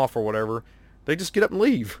time off or whatever, they just get up and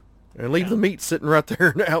leave the meat sitting right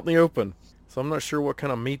there out in the open. So I'm not sure what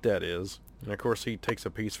kind of meat that is. And of course he takes a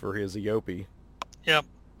piece for his Eope. Yep.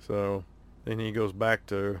 So then he goes back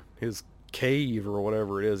to his cave or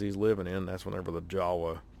whatever it is he's living in. That's whenever the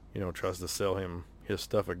Jawa, you know, tries to sell him his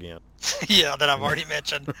stuff again. Yeah, that I've already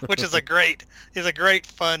mentioned, which is a great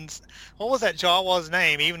fun. What was that Jawa's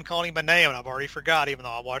name? He even called him a name, and I've already forgot, even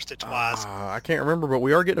though I watched it twice. I can't remember, but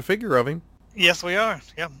we are getting a figure of him. Yes, we are.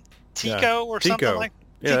 Yeah, Tico or something like.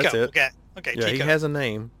 Yeah, Tico. that's it. Okay. Yeah, Tico. he has a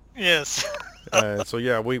name. Yes. So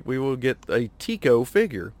yeah, we will get a Tico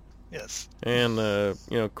figure. Yes. And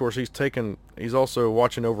you know, of course, he's also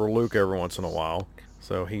watching over Luke every once in a while.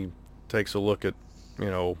 So he takes a look at, you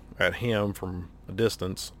know, at him from a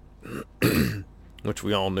distance, which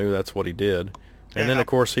we all knew that's what he did. And then of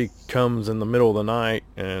course he comes in the middle of the night,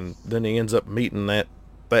 and then he ends up meeting that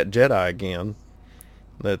Jedi again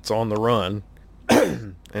that's on the run.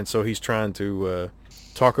 And so he's trying to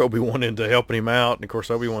talk Obi-Wan into helping him out, and of course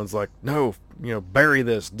Obi-Wan's like, no, you know, bury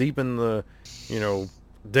this deep in the, you know,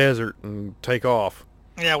 desert and take off.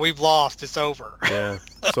 Yeah, we've lost. It's over. Yeah.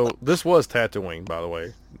 So this was Tatooine, by the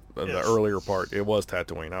way. Yes. The earlier part, it was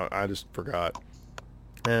Tatooine. I just forgot.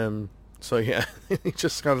 So yeah, he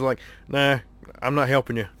just kind of like, nah, I'm not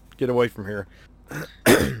helping you. Get away from here.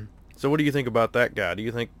 So what do you think about that guy? Do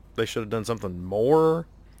you think they should have done something more?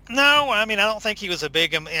 No, I mean, I don't think he was a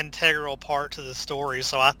big integral part to the story,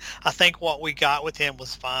 so I think what we got with him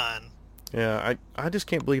was fine. Yeah, I just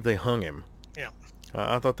can't believe they hung him. Yeah.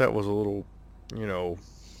 I thought that was a little, you know,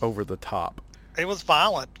 over the top. It was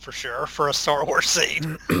violent, for sure, for a Star Wars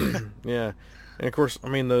scene. Yeah. And of course, I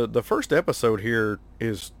mean, the first episode here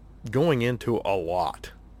is going into a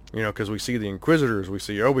lot. You know, because we see the Inquisitors, we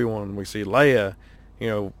see Obi-Wan, we see Leia. You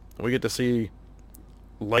know, we get to see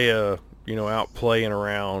Leia, you know, out playing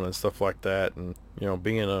around and stuff like that, and, you know,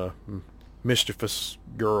 being a mischievous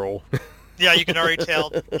girl. Yeah, you can already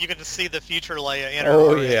tell. You can just see the future Leia in her. Oh,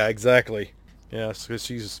 already. yeah, exactly. Yeah, so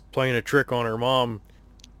she's playing a trick on her mom.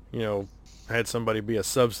 You know, had somebody be a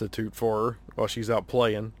substitute for her while she's out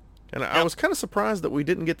playing. And I was kind of surprised that we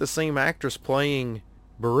didn't get the same actress playing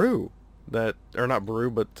Beru, not Beru,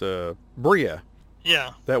 but Bria.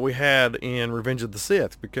 Yeah. That we had in Revenge of the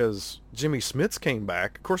Sith, because Jimmy Smits came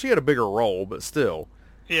back. Of course, he had a bigger role, but still.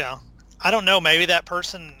 Yeah. I don't know. Maybe that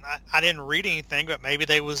person, I didn't read anything, but maybe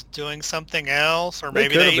they was doing something else, or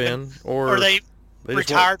maybe they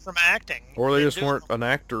retired from acting. Or they just weren't an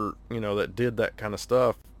actor, you know, that did that kind of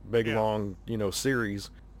stuff, long, you know,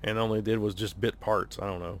 series, and all they did was just bit parts. I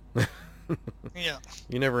don't know. Yeah.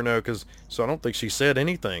 You never know, so I don't think she said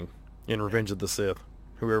anything in Revenge of the Sith,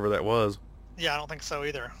 whoever that was. Yeah, I don't think so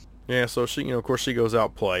either. Yeah, so she, of course, she goes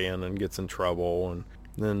out playing and gets in trouble, and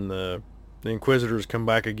then the Inquisitors come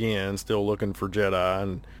back again, still looking for Jedi,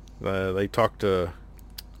 and they talk to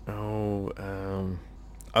oh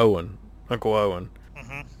Owen, Uncle Owen.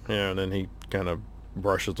 Hmm. Yeah, and then he kind of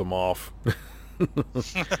brushes them off.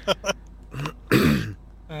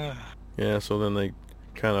 Uh, Yeah, so then they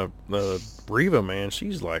kind of Reva, man,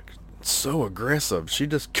 she's like so aggressive. She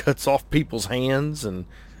just cuts off people's hands and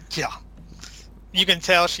yeah, you can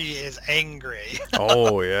tell she is angry.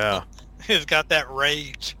 oh yeah. She's got that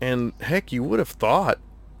rage. And heck, you would have thought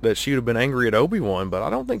that she would have been angry at Obi-Wan, but I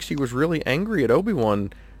don't think she was really angry at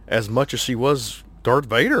Obi-Wan as much as she was Darth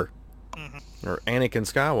Vader Hmm. or Anakin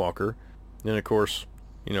Skywalker. Then of course,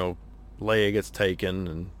 Leia gets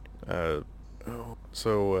taken, and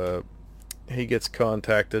so he gets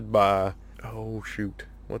contacted by oh shoot,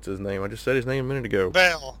 what's his name? I just said his name a minute ago.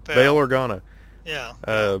 Bail. Bail Organa. Yeah.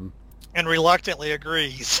 Um, And reluctantly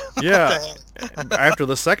agrees. yeah. After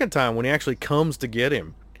the second time when he actually comes to get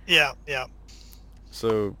him. Yeah, yeah.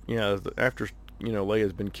 So yeah, after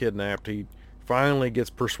Leia's been kidnapped, he finally gets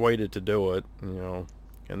persuaded to do it.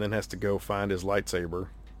 And then has to go find his lightsaber.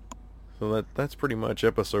 So that's pretty much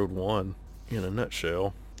episode 1 in a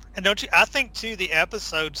nutshell. And don't you? I think too the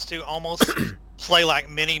episodes too almost play like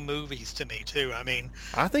mini movies to me too. I mean,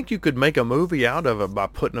 I think you could make a movie out of it by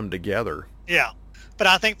putting them together. yeah, but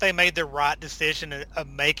I think they made the right decision of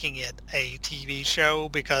making it a TV show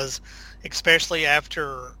because, especially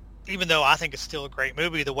after, even though I think it's still a great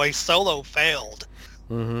movie, the way Solo failed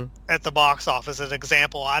Mm-hmm. at the box office, as an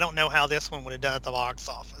example, I don't know how this one would have done at the box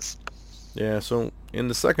office. Yeah. So in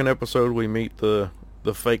the second episode, we meet the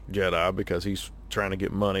fake Jedi because he's trying to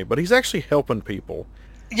get money, but he's actually helping people.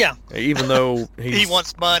 Yeah, Even though he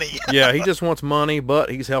wants money. yeah, he just wants money, but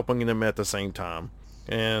he's helping them at the same time.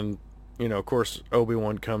 And of course,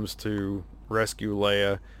 Obi-Wan comes to rescue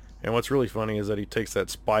Leia. And what's really funny is that he takes that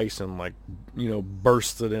spice and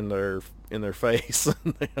bursts it in their face,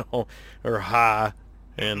 or high.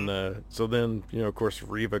 And so then, of course,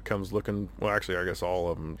 Reva comes looking. Well, actually, I guess all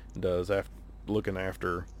of them does looking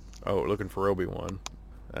for Obi-Wan.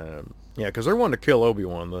 Yeah, because they're wanting to kill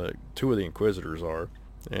Obi-Wan. The two of the Inquisitors are,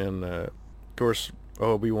 and of course,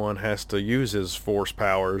 Obi-Wan has to use his Force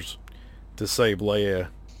powers to save Leia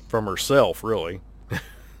from herself, really.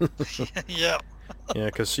 Yeah. Yeah,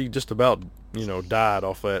 because she just about died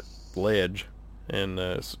off that ledge, and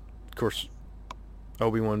of course,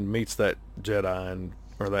 Obi-Wan meets that Jedi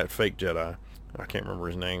or that fake Jedi. I can't remember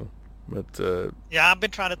his name, but Yeah, I've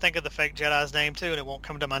been trying to think of the fake Jedi's name too, and it won't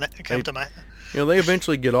come to my. they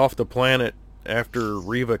eventually get off the planet after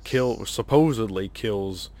Reva supposedly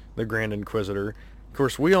kills the Grand Inquisitor. Of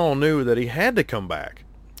course, we all knew that he had to come back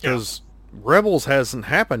because Rebels hasn't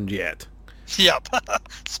happened yet. Yep.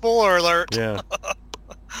 Spoiler alert. Yeah.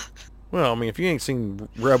 Well, I mean, if you ain't seen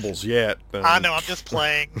Rebels yet, then I know. I'm just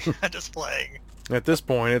playing. I'm just playing. at this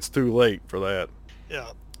point, it's too late for that.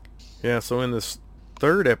 Yeah. Yeah, so in this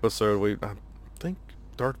third episode, I think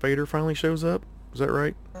Darth Vader finally shows up. Is that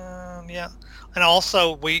right? Yeah. And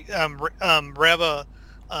also, Reva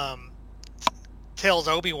tells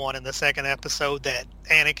Obi-Wan in the second episode that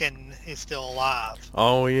Anakin is still alive.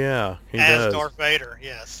 Oh, yeah, he as does. Darth Vader,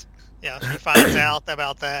 yes. Yeah, she finds out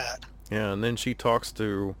about that. Yeah, and then she talks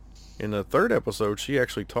to, in the third episode, she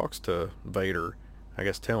actually talks to Vader, I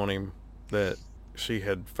guess telling him that she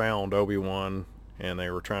had found Obi-Wan and they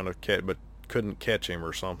were trying to catch, but couldn't catch him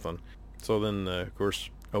or something. So then, of course,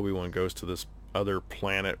 Obi-Wan goes to this other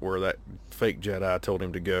planet where that fake Jedi told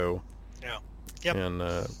him to go. Yeah. Yep.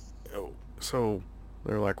 And so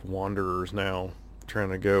they're like wanderers now, trying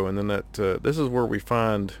to go. And then this is where we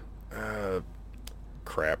find,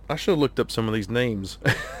 crap. I should have looked up some of these names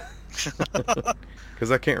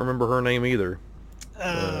because I can't remember her name either.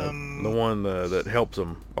 The one that helps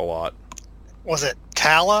him a lot. Was it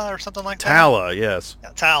Tala or something like that? Tala, yes.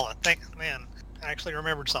 Yeah, Tala. Man, I actually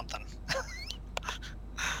remembered something.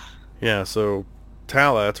 Yeah, so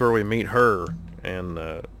Tala, that's where we meet her, and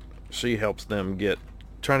she helps them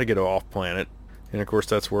trying to get off planet, and of course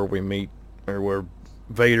that's where we meet, or where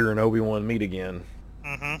Vader and Obi-Wan meet again.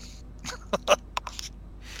 Mm-hmm.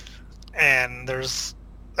 And there's,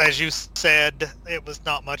 as you said, it was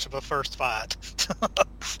not much of a first fight.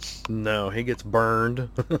 No, he gets burned.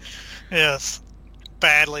 Yes.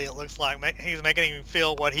 Badly, it looks like. He's making him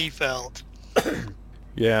feel what he felt.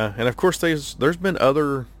 Yeah, and of course there's been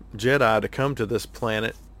other Jedi to come to this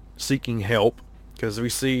planet seeking help, because we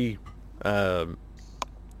see other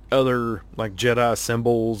like Jedi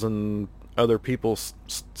symbols and other people's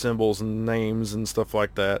symbols and names and stuff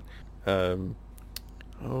like that.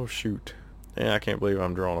 Oh shoot. Yeah, I can't believe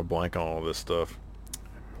I'm drawing a blank on all this stuff.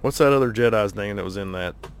 What's that other Jedi's name that was in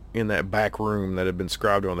that back room that had been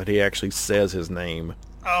scribed on that he actually says his name?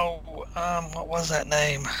 Oh, what was that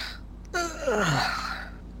name?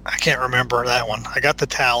 I can't remember that one. I got the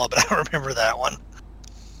Tala, but I don't remember that one.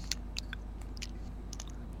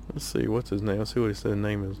 Let's see, what's his name? Let's see what he said his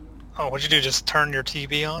name is. Oh, what'd you do? Just turn your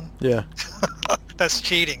TV on? Yeah. That's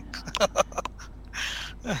cheating.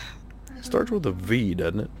 Starts with a V,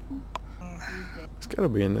 doesn't it? It's got to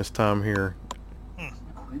be in this time here.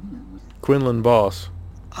 Quinlan Boss.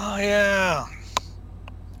 Oh, yeah.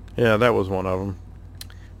 Yeah, that was one of them.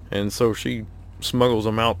 And so she smuggles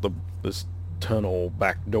him out this tunnel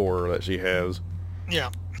back door that she has.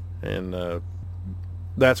 Yeah. And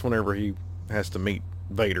that's whenever he has to meet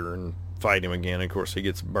Vader and fight him again. Of course, he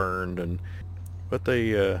gets burned, but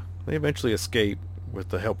they eventually escape with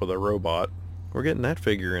the help of the robot. We're getting that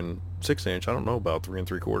figure in 6-inch. I don't know about 3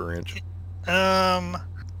 3/4 inch.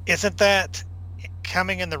 Isn't that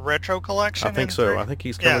coming in the retro collection? I think so. I think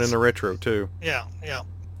he's coming in the retro too. Yeah, yeah.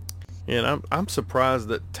 And I'm surprised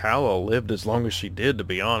that Tala lived as long as she did, to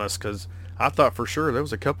be honest, because I thought for sure there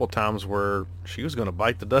was a couple times where she was going to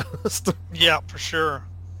bite the dust. Yeah, for sure.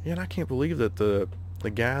 Yeah, and I can't believe that the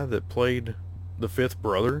guy that played the fifth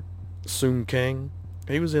brother, Sung Kang,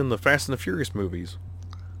 he was in the Fast and the Furious movies.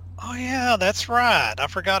 Oh, yeah, that's right. I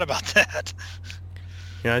forgot about that.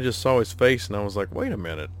 Yeah, I just saw his face and I was like, wait a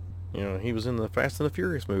minute. You know, he was in the Fast and the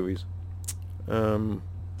Furious movies.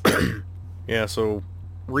 Yeah, so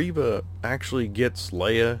Reva actually gets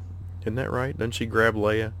Leia. Isn't that right? Doesn't she grab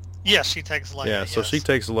Leia? Yes, she takes Leia. Yeah, so yes. she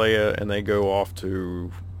takes Leia and they go off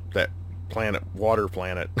to that planet, water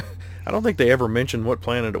planet. I don't think they ever mentioned what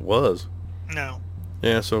planet it was. No.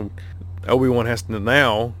 Yeah, so Obi-Wan has to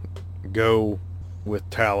now go with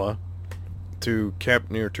Tala to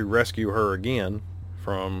rescue her again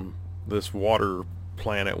from this water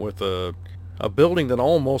planet with a building that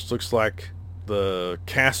almost looks like the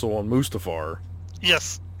castle on Mustafar.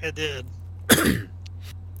 Yes, it did.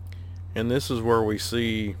 And this is where we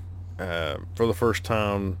see, for the first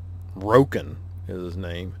time, Roken is his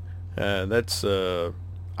name. That's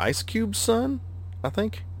Ice Cube's son, I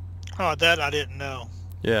think. Oh, that I didn't know.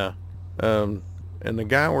 Yeah. And the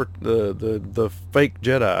guy, the fake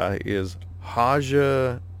Jedi is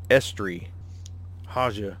Haja Estri.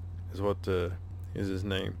 Haja is what is his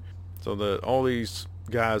name. So all these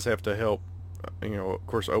guys have to help. You know, of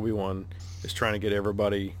course, Obi-Wan is trying to get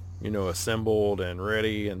everybody, you know, assembled and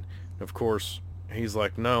ready. And of course, he's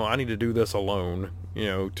like, no, I need to do this alone, you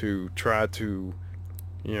know, to try to,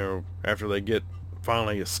 you know, after they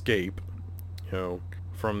finally escape, you know,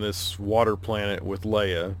 from this water planet with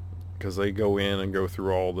Leia, because they go in and go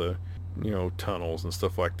through all the, you know, tunnels and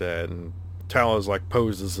stuff like that. And Tala's like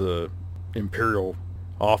posed as a Imperial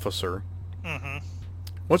officer. Mm-hmm.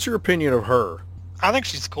 What's your opinion of her? I think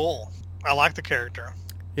she's cool. I like the character.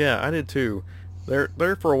 Yeah, I did too. There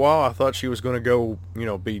for a while, I thought she was going to go, you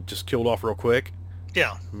know, be just killed off real quick.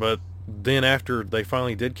 Yeah. But then after they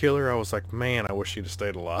finally did kill her, I was like, man, I wish she'd have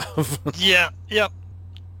stayed alive. Yeah. Yep.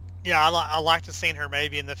 Yeah, I like to see her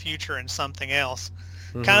maybe in the future in something else.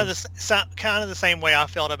 Mm-hmm. Kind of the same way I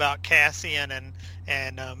felt about Cassian and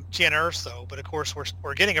Jyn Erso, but of course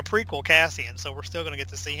we're getting a prequel Cassian, so we're still going to get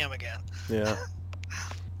to see him again. Yeah.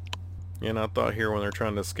 And I thought here when they're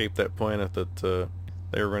trying to escape that planet that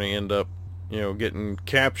they were going to end up, you know, getting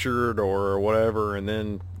captured or whatever, and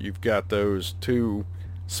then you've got those two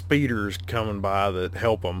speeders coming by that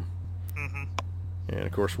help them. Mm-hmm. And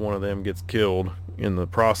of course one of them gets killed in the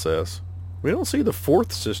process. We don't see the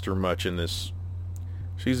fourth sister much in this.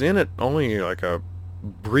 She's in it only like a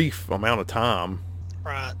brief amount of time.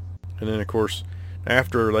 Right. And then of course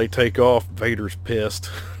after they take off, Vader's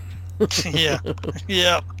pissed. Yeah.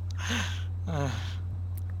 Yep. Of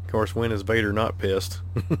course, when is Vader not pissed?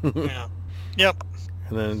 Yeah. Yep.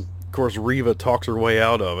 And then, of course, Reva talks her way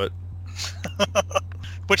out of it.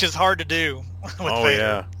 Which is hard to do with Vader.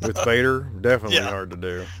 Yeah. With Vader, definitely hard to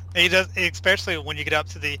do. He does, especially when you get up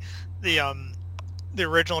to the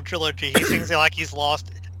original trilogy. He seems like he's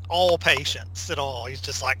lost all patience at all. He's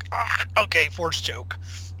just like, okay, force choke.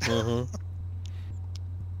 Mm-hmm.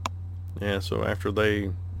 Yeah, so after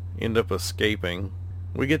they end up escaping,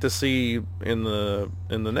 we get to see in the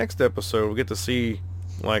next episode, we get to see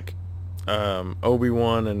like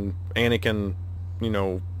Obi-Wan and Anakin, you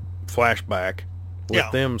know, flashback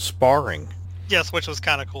with them sparring. Yes, which was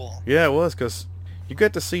kind of cool. Yeah, it was, because you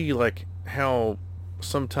get to see like how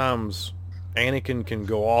sometimes Anakin can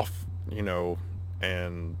go off, you know,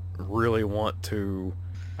 and really want to.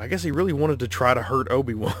 I guess he really wanted to try to hurt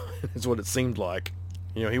Obi-Wan. Is what it seemed like.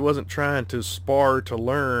 You know, he wasn't trying to spar to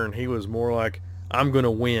learn. He was more like, I'm going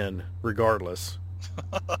to win regardless.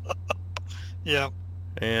 Yeah.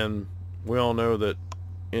 And we all know that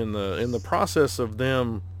in the process of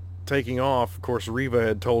them taking off, of course, Reva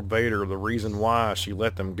had told Vader the reason why she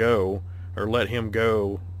let them go, or let him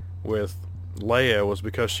go with Leia, was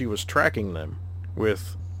because she was tracking them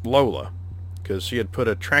with Lola, because she had put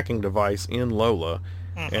a tracking device in Lola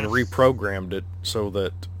and Mm-hmm. reprogrammed it so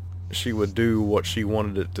that she would do what she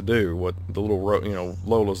wanted it to do. What the little,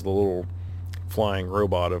 Lola's the little flying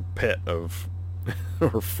robot, a pet of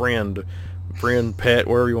or friend, pet,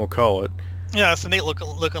 whatever you want to call it. Yeah, it's a neat looking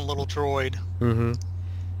little droid. Mm-hmm.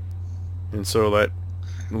 And so that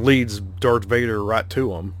leads Darth Vader right to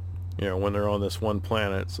them, when they're on this one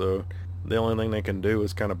planet. So the only thing they can do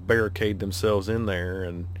is kind of barricade themselves in there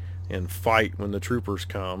and fight when the troopers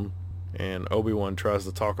come. And Obi-Wan tries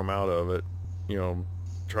to talk him out of it,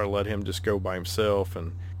 try to let him just go by himself.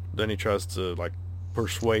 And then he tries to, like,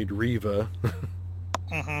 persuade Reva.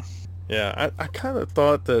 Mm-hmm. Yeah, I kind of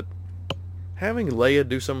thought that having Leia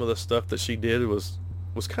do some of the stuff that she did was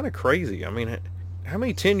kind of crazy. I mean, how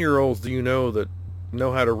many 10-year-olds do you know that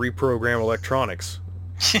know how to reprogram electronics?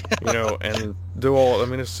 And do all. I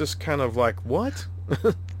mean, it's just kind of like, what?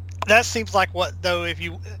 That seems like what though.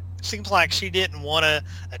 Seems like she didn't want to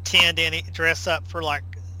attend any dress up for like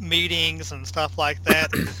meetings and stuff like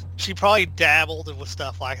that. She probably dabbled with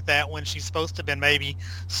stuff like that when she's supposed to have been maybe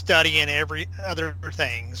studying every other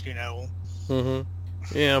things. Mm-hmm.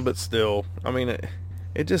 Yeah, but still, I mean,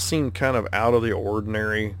 it just seemed kind of out of the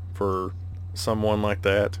ordinary for someone like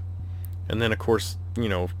that. And then, of course,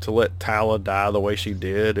 to let Tala die the way she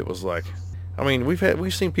did, it was like, I mean,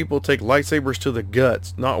 we've seen people take lightsabers to the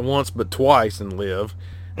guts, not once but twice, and live,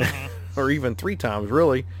 Mm-hmm. or even 3 times,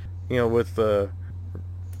 really. With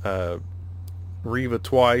Reva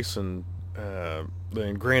twice and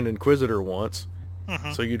the Grand Inquisitor once.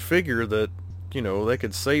 Mm-hmm. So you'd figure that they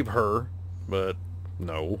could save her, but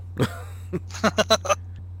no.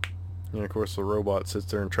 And of course the robot sits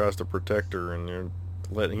there and tries to protect her, and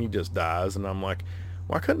he just dies. And I'm like,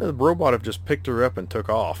 why couldn't the robot have just picked her up and took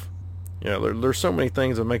off? There's so many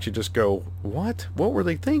things that makes you just go, what were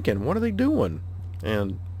they thinking, what are they doing?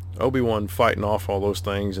 And Obi-Wan fighting off all those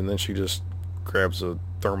things, and then she just grabs a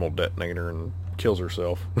thermal detonator and kills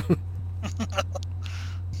herself.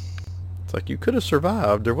 It's like, you could have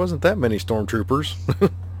survived, there wasn't that many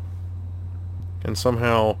stormtroopers. And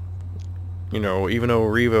somehow, even though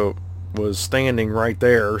Reva was standing right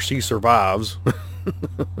there, she survives.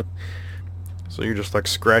 So you're just like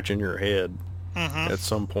scratching your head Mm-hmm. at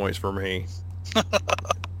some points for me. I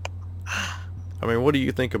mean, what do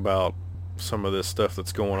you think about some of this stuff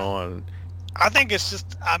that's going on? I think it's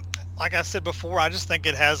just, like I said before, I just think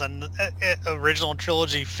it has an original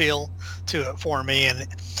trilogy feel to it for me, and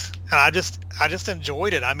I just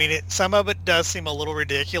enjoyed it. I mean, some of it does seem a little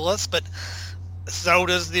ridiculous, but so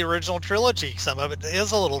does the original trilogy. Some of it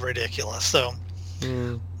is a little ridiculous. So,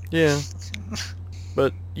 Yeah.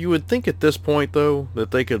 But you would think at this point, though,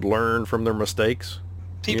 that they could learn from their mistakes.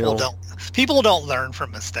 people don't learn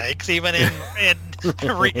from mistakes, even in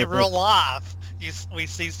real life. We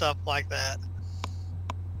see stuff like that.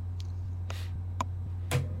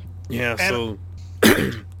 Yeah, And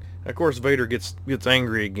so of course Vader gets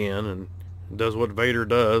angry again and does what Vader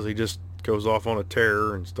does. He just goes off on a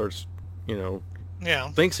tear and starts, yeah,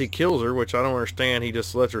 thinks he kills her, which I don't understand. He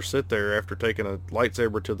just lets her sit there after taking a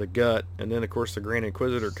lightsaber to the gut, and then of course the Grand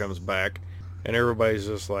Inquisitor comes back, and everybody's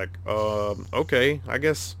just like, okay, I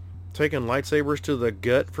guess taking lightsabers to the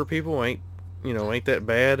gut for people ain't that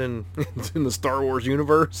bad in in the Star Wars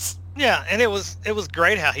universe. yeah, and it was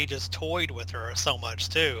great how he just toyed with her so much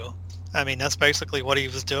too. I mean, that's basically what he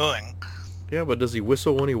was doing. Yeah, but does he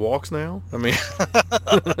whistle when he walks now? I mean,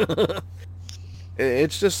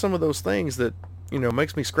 it's just some of those things that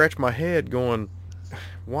makes me scratch my head going,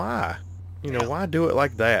 why? Yeah. Why do it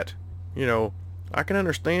like that? I can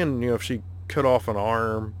understand, if she cut off an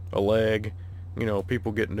arm, a leg,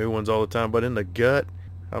 people get new ones all the time, but in the gut,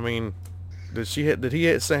 I mean, did he had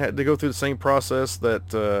to go through the same process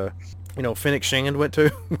that, Fennec Shand went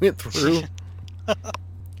through?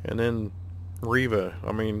 And then Reva,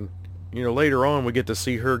 I mean, later on we get to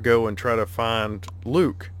see her go and try to find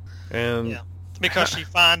Luke. And Yeah, because she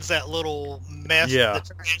finds that little mess, yeah,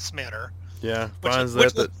 the transmitter. yeah, Which, finds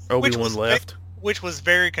which that was, which Obi-Wan was left. which was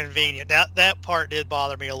very convenient. That part did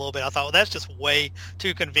bother me a little bit. I thought, well, that's just way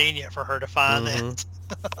too convenient for her to find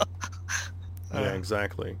Mm-hmm. that. Yeah,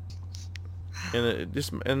 exactly.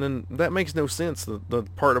 And then that makes no sense. The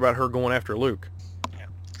part about her going after Luke. Yeah.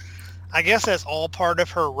 I guess that's all part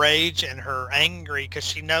of her rage and her angry, because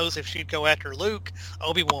she knows if she'd go after Luke,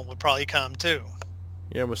 Obi-Wan would probably come too.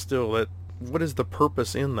 Yeah, but still, what is the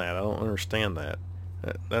purpose in that? I don't understand that.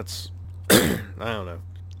 That's I don't know.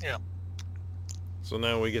 Yeah. So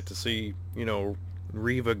now we get to see,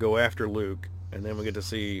 Reva go after Luke, and then we get to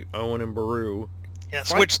see Owen and Beru.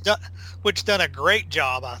 Yes, which done a great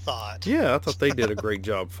job, I thought. Yeah, I thought they did a great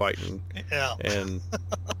job fighting. Yeah. And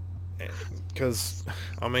because,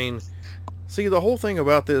 I mean, see, the whole thing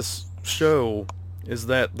about this show is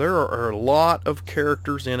that there are a lot of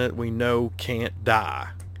characters in it we know can't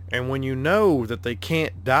die. And when you know that they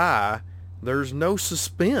can't die, there's no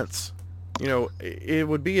suspense. It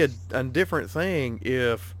would be a different thing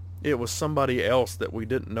if it was somebody else that we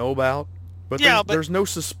didn't know about. But there's no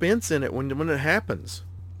suspense in it when it happens.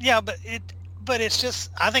 Yeah, but it's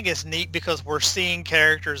just, I think it's neat because we're seeing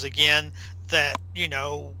characters again that,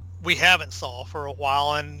 we haven't saw for a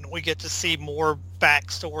while, and we get to see more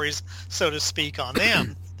backstories, so to speak, on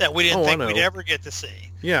them that we didn't think we'd ever get to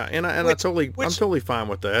see. Yeah, I'm totally fine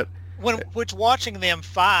with that. Which watching them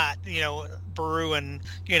fight, Beru and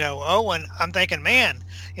Owen, I'm thinking, man,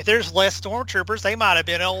 if there's less stormtroopers, they might have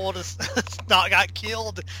been able to not got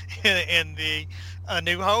killed in the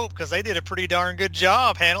New Hope, because they did a pretty darn good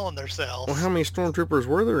job handling themselves. Well, how many stormtroopers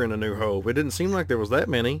were there in A New Hope? It didn't seem like there was that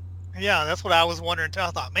many. Yeah, that's what I was wondering too.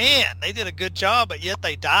 I thought, man, they did a good job, but yet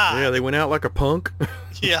they died. Yeah, they went out like a punk.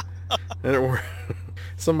 Yeah. And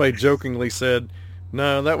somebody jokingly said,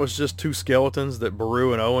 no, that was just two skeletons that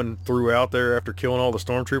Beru and Owen threw out there after killing all the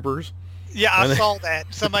stormtroopers. Yeah, I saw that.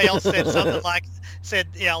 Somebody else said something like, it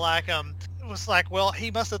was like, well, he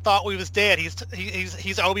must have thought we was dead.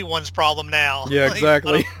 He's Obi-Wan's problem now. Yeah,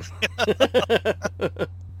 exactly.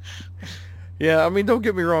 Yeah, I mean, don't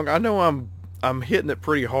get me wrong. I know I'm hitting it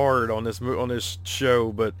pretty hard on this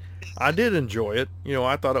show, but I did enjoy it.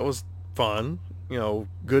 I thought it was fun.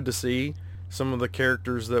 Good to see some of the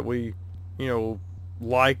characters that we,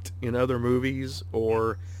 liked in other movies,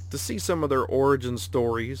 or to see some of their origin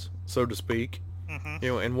stories, so to speak. Mm-hmm.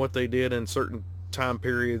 And what they did in certain time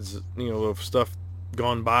periods, of stuff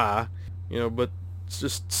gone by. But it's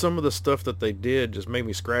just some of the stuff that they did just made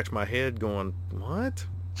me scratch my head going, what?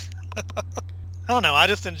 I don't know. I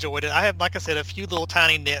just enjoyed it. I have, like I said, a few little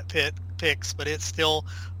tiny nitpicks, but it's still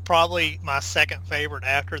probably my second favorite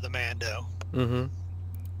after the Mando. Mm-hmm.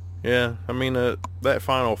 Yeah, I mean, that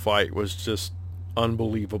final fight was just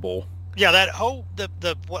unbelievable. Yeah, that whole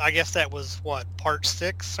I guess that was what, part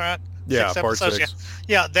 6, right? Yeah, part 6.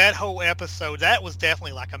 Yeah, that whole episode, that was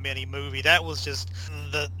definitely like a mini movie. That was just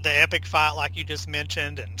the epic fight, like you just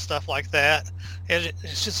mentioned, and stuff like that.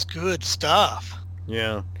 It's just good stuff.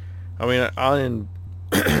 Yeah, I mean,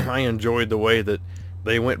 I enjoyed the way that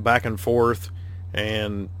they went back and forth,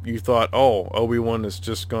 and you thought, oh, Obi-Wan is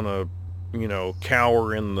just gonna,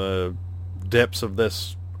 cower in the depths of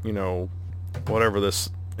this, whatever, this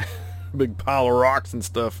big pile of rocks and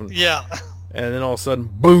stuff, and yeah. And then all of a sudden,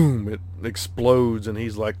 boom, it explodes, and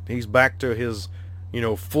he's back to his,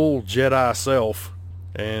 full Jedi self,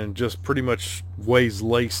 and just pretty much lays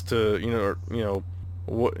waste to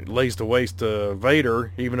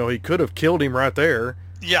Vader, even though he could have killed him right there.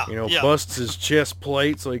 Yeah. Busts his chest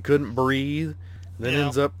plate so he couldn't breathe. Then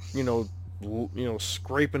ends up,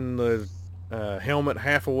 scraping the helmet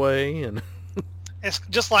half away, and it's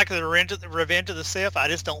just like the Revenge of the Sith. I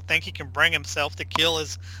just don't think he can bring himself to kill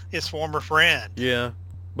his former friend. Yeah,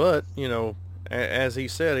 but as he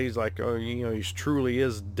said, he's like, oh, he truly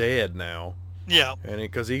is dead now. Yeah, and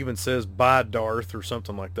because he even says "Bye, Darth" or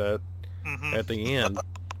something like that at the end,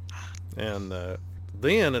 and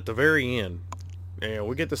then at the very end,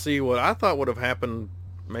 we get to see what I thought would have happened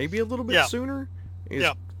maybe a little bit sooner. We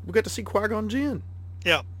get to see Qui-Gon Jinn.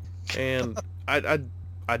 Yeah, and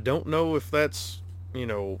I don't know if that's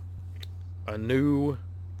a new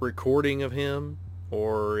recording of him,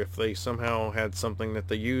 or if they somehow had something that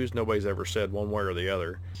they used. Nobody's ever said one way or the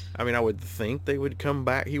other. I mean, I would think they would come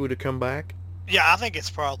back. He would have come back. Yeah, I think it's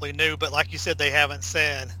probably new, but like you said, they haven't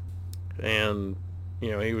said. And,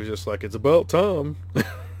 he was just like, it's about time.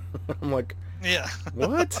 I'm like, yeah.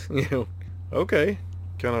 What? Okay.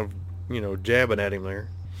 Kind of, jabbing at him there.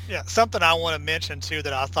 Yeah, something I want to mention too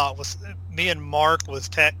that I thought was, me and Mark was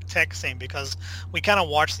texting, because we kind of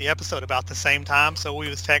watched the episode about the same time, so we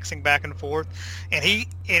was texting back and forth, and he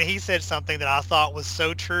said something that I thought was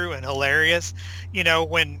so true and hilarious.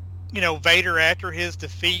 When Vader, after his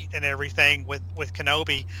defeat and everything with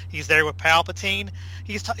Kenobi, he's there with Palpatine.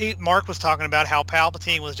 Mark was talking about how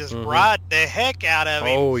Palpatine was just riding the heck out of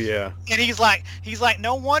him. Oh yeah. And he's like,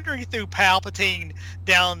 no wonder he threw Palpatine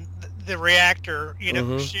down the reactor,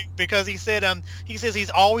 because he says he's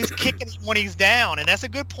always kicking him when he's down, and that's a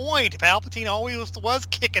good point. Palpatine always was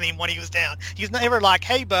kicking him when he was down. He's never like,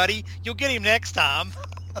 hey buddy, you'll get him next time.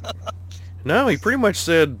 No, he pretty much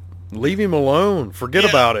said, leave him alone. Forget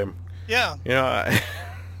about him. Yeah. You know,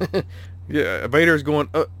 yeah, Vader's going,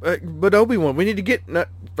 but Obi-Wan, we need to get...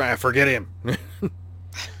 forget him.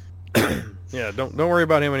 Yeah, don't worry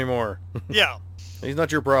about him anymore. Yeah. He's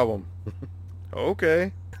not your problem.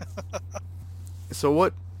 Okay.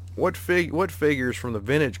 So what figures from the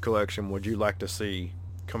vintage collection would you like to see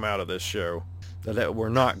come out of this show that we're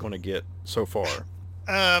not going to get so far?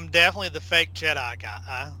 Definitely the fake Jedi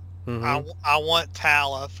guy. I want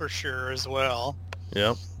Tala for sure as well.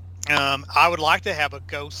 Yep. I would like to have a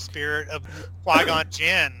ghost spirit of Qui-Gon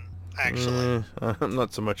Jinn, actually. I'm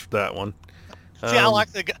not so much for that one. See, I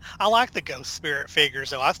like the ghost spirit figures,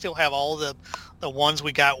 though. I still have all the ones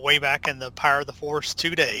we got way back in the Power of the Force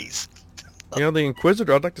 2 days. You know, the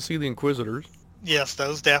Inquisitor. I'd like to see the Inquisitors. Yes,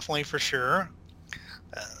 those definitely for sure.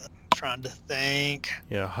 Trying to think.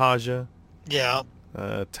 Yeah, Haja. Yeah.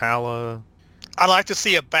 Tala. I'd like to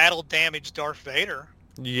see a battle-damaged Darth Vader.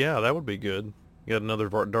 Yeah, that would be good. You got another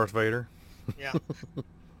Darth Vader. Yeah.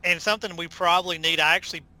 And something we probably need, I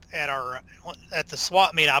actually, at the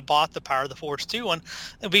swap meet, I bought the Power of the Force 2 one.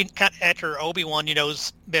 It'd be kind of after Obi-Wan,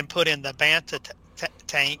 has been put in the Banta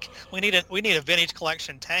tank. We need a vintage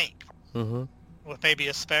collection tank with maybe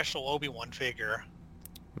a special Obi-Wan figure.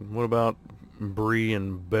 What about Bree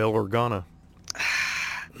and Bail Organa?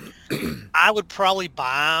 I would probably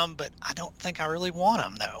buy them, but I don't think I really want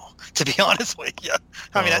them, though. To be honest with you,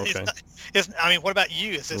 I mean, okay. What about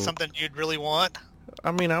you? Is it something you'd really want?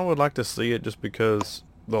 I mean, I would like to see it just because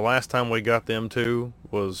the last time we got them two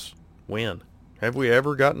was when? Have we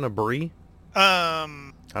ever gotten a Bree? I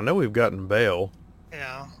know we've gotten Bail.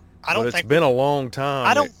 Yeah. It's been a long time.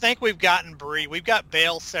 I don't think we've gotten Bree. We've got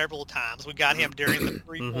Bail several times. We got him during the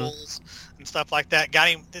prequels and stuff like that. Got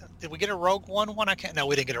him. Did we get a Rogue One? I can't. No,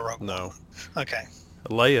 we didn't get a Rogue One. No. Okay.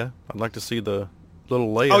 Leia. I'd like to see the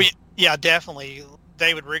little Leia. Oh yeah, definitely.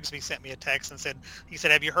 David Rigsby sent me a text and said,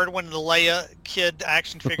 have you heard one of the Leia kid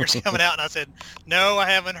action figures coming out? And I said, no, I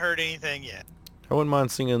haven't heard anything yet. I wouldn't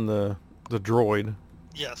mind seeing the droid.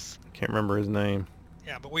 Yes. I can't remember his name.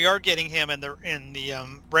 Yeah, but we are getting him in the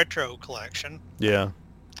retro collection. Yeah.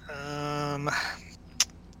 I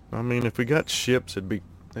mean, if we got ships,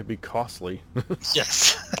 they'd be costly.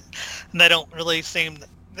 Yes. And they don't really seem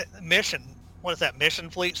what is that, Mission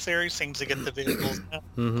Fleet series seems to get the vehicles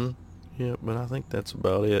now. Yeah, but I think that's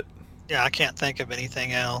about it. Yeah, I can't think of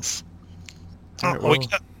anything else. All right, well,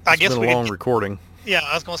 I guess we could recording. Yeah,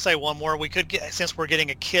 I was going to say one more. We could get, since we're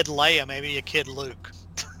getting a kid Leia, maybe a kid Luke.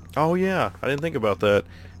 Oh yeah, I didn't think about that.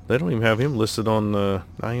 They don't even have him listed on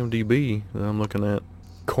IMDb that I'm looking at.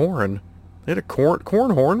 Corrin. They had a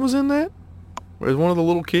Corrin Horn was in that? Was one of the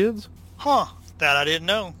little kids? Huh. That I didn't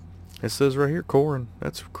know. It says right here, Corrin.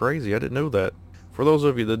 That's crazy. I didn't know that. For those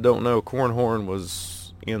of you that don't know, Corrin Horn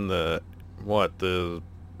was in the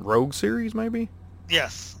Rogue series, maybe?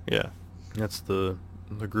 Yes. Yeah. That's the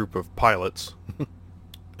group of pilots.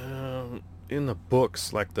 In the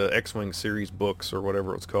books, like the X-Wing series books or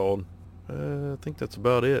whatever it's called. I think that's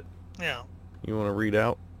about it. Yeah. You want to read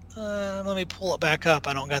out? Let me pull it back up.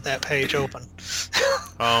 I don't got that page open.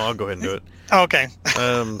 I'll go ahead and do it. Okay.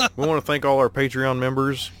 We want to thank all our Patreon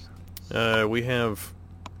members. We have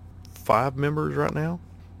 5 members right now.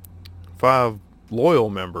 5 loyal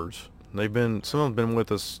members. Some of them have been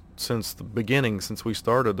with us since the beginning, since we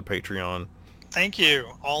started the Patreon. Thank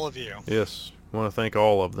you, all of you. Yes, we want to thank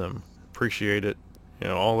all of them. Appreciate it. You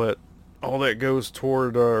know, all that goes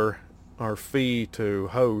toward our fee to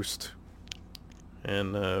host.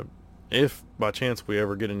 And if by chance we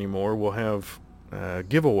ever get any more, we'll have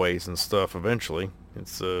giveaways and stuff eventually.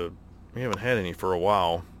 We haven't had any for a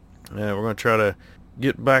while. We're going to try to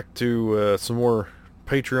get back to some more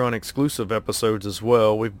Patreon exclusive episodes as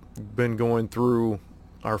well. We've been going through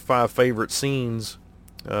our 5 favorite scenes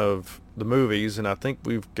of the movies, and I think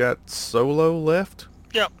we've got Solo left.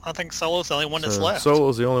 Yep, I think Solo's the only one that's left.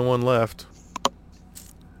 Solo's the only one left.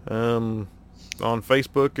 On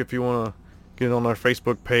Facebook, if you want to get on our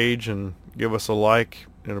Facebook page and give us a like,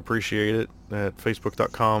 and appreciate it at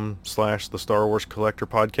facebook.com/the Star Wars Collector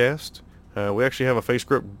Podcast. We actually have a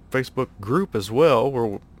Facebook group as well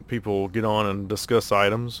where people get on and discuss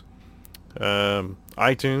items.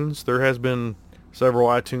 iTunes, there has been several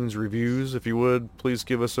iTunes reviews. If you would, please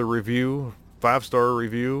give us a review, 5-star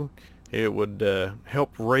review. It would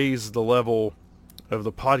help raise the level of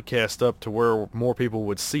the podcast up to where more people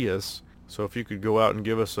would see us. So if you could go out and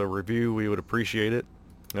give us a review, we would appreciate it.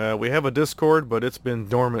 We have a Discord, but it's been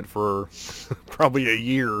dormant for probably a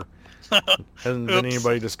year. Hasn't been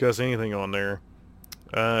anybody discuss anything on there.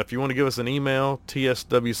 If you want to give us an email,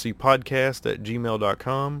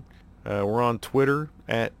 tswcpodcast@gmail.com. We're on Twitter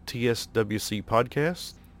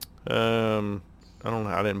 @tswcpodcast. I don't know.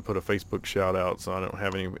 I didn't put a Facebook shout out, so I don't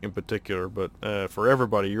have any in particular. But for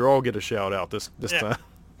everybody, you all get a shout out this Yeah. time.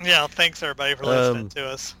 Yeah, thanks everybody for listening to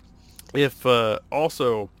us. If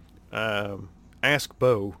also ask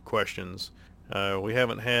Bo questions. We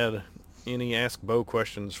haven't had any ask Bo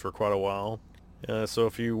questions for quite a while. So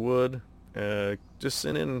if you would, just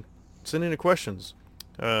send in the questions.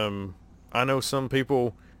 I know some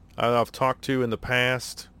people I've talked to in the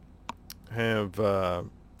past have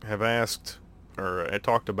asked or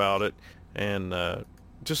talked about it, and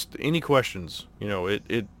just any questions.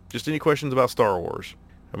 It just any questions about Star Wars.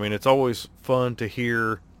 I mean, it's always fun to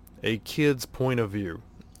hear a kid's point of view,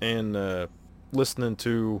 and listening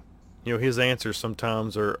to his answers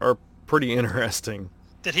sometimes are pretty interesting.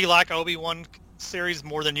 Did he like Obi-Wan series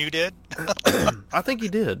more than you did? I think he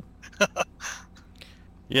did.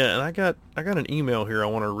 Yeah, and I got an email here I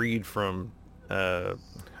want to read from.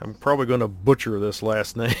 I'm probably going to butcher this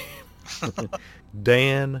last name.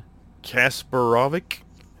 Dan Kasparovic.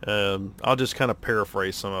 I'll just kind of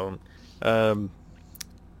paraphrase some of them.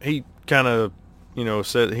 He kind of,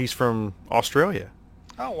 said he's from Australia.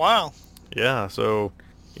 Oh, wow. Yeah, so,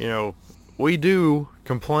 we do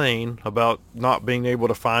complain about not being able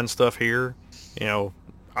to find stuff here.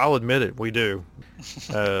 I'll admit it, we do.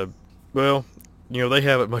 Well, they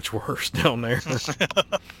have it much worse down there.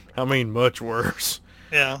 I mean, much worse.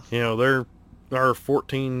 Yeah. Our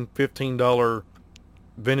 $14, $15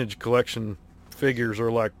 vintage collection figures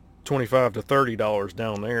are like $25 to $30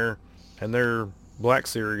 down there, and their Black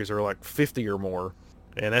Series are like 50 or more,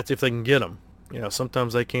 and that's if they can get them.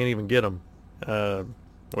 Sometimes they can't even get them,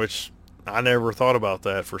 which I never thought about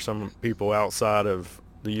that. For some people outside of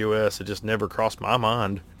the U.S., it just never crossed my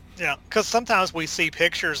mind. Yeah, because sometimes we see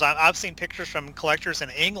pictures. I've seen pictures from collectors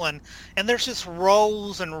in England, and there's just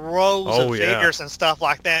rows and rows of figures and stuff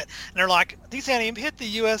like that. And they're like, these haven't even hit the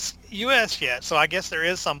U.S. yet. So I guess there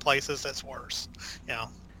is some places that's worse.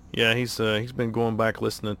 Yeah, he's been going back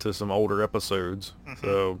listening to some older episodes. Mm-hmm.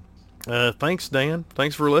 So thanks, Dan.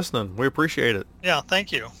 Thanks for listening. We appreciate it. Yeah,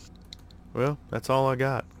 thank you. Well, that's all I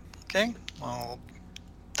got. Okay. Well,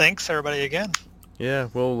 thanks everybody again. Yeah,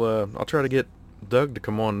 well, I'll try to get Doug to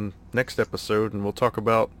come on next episode, and we'll talk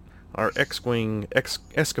about our X-Wing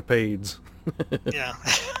escapades. Yeah.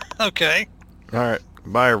 Okay. All right.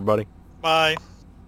 Bye, everybody. Bye.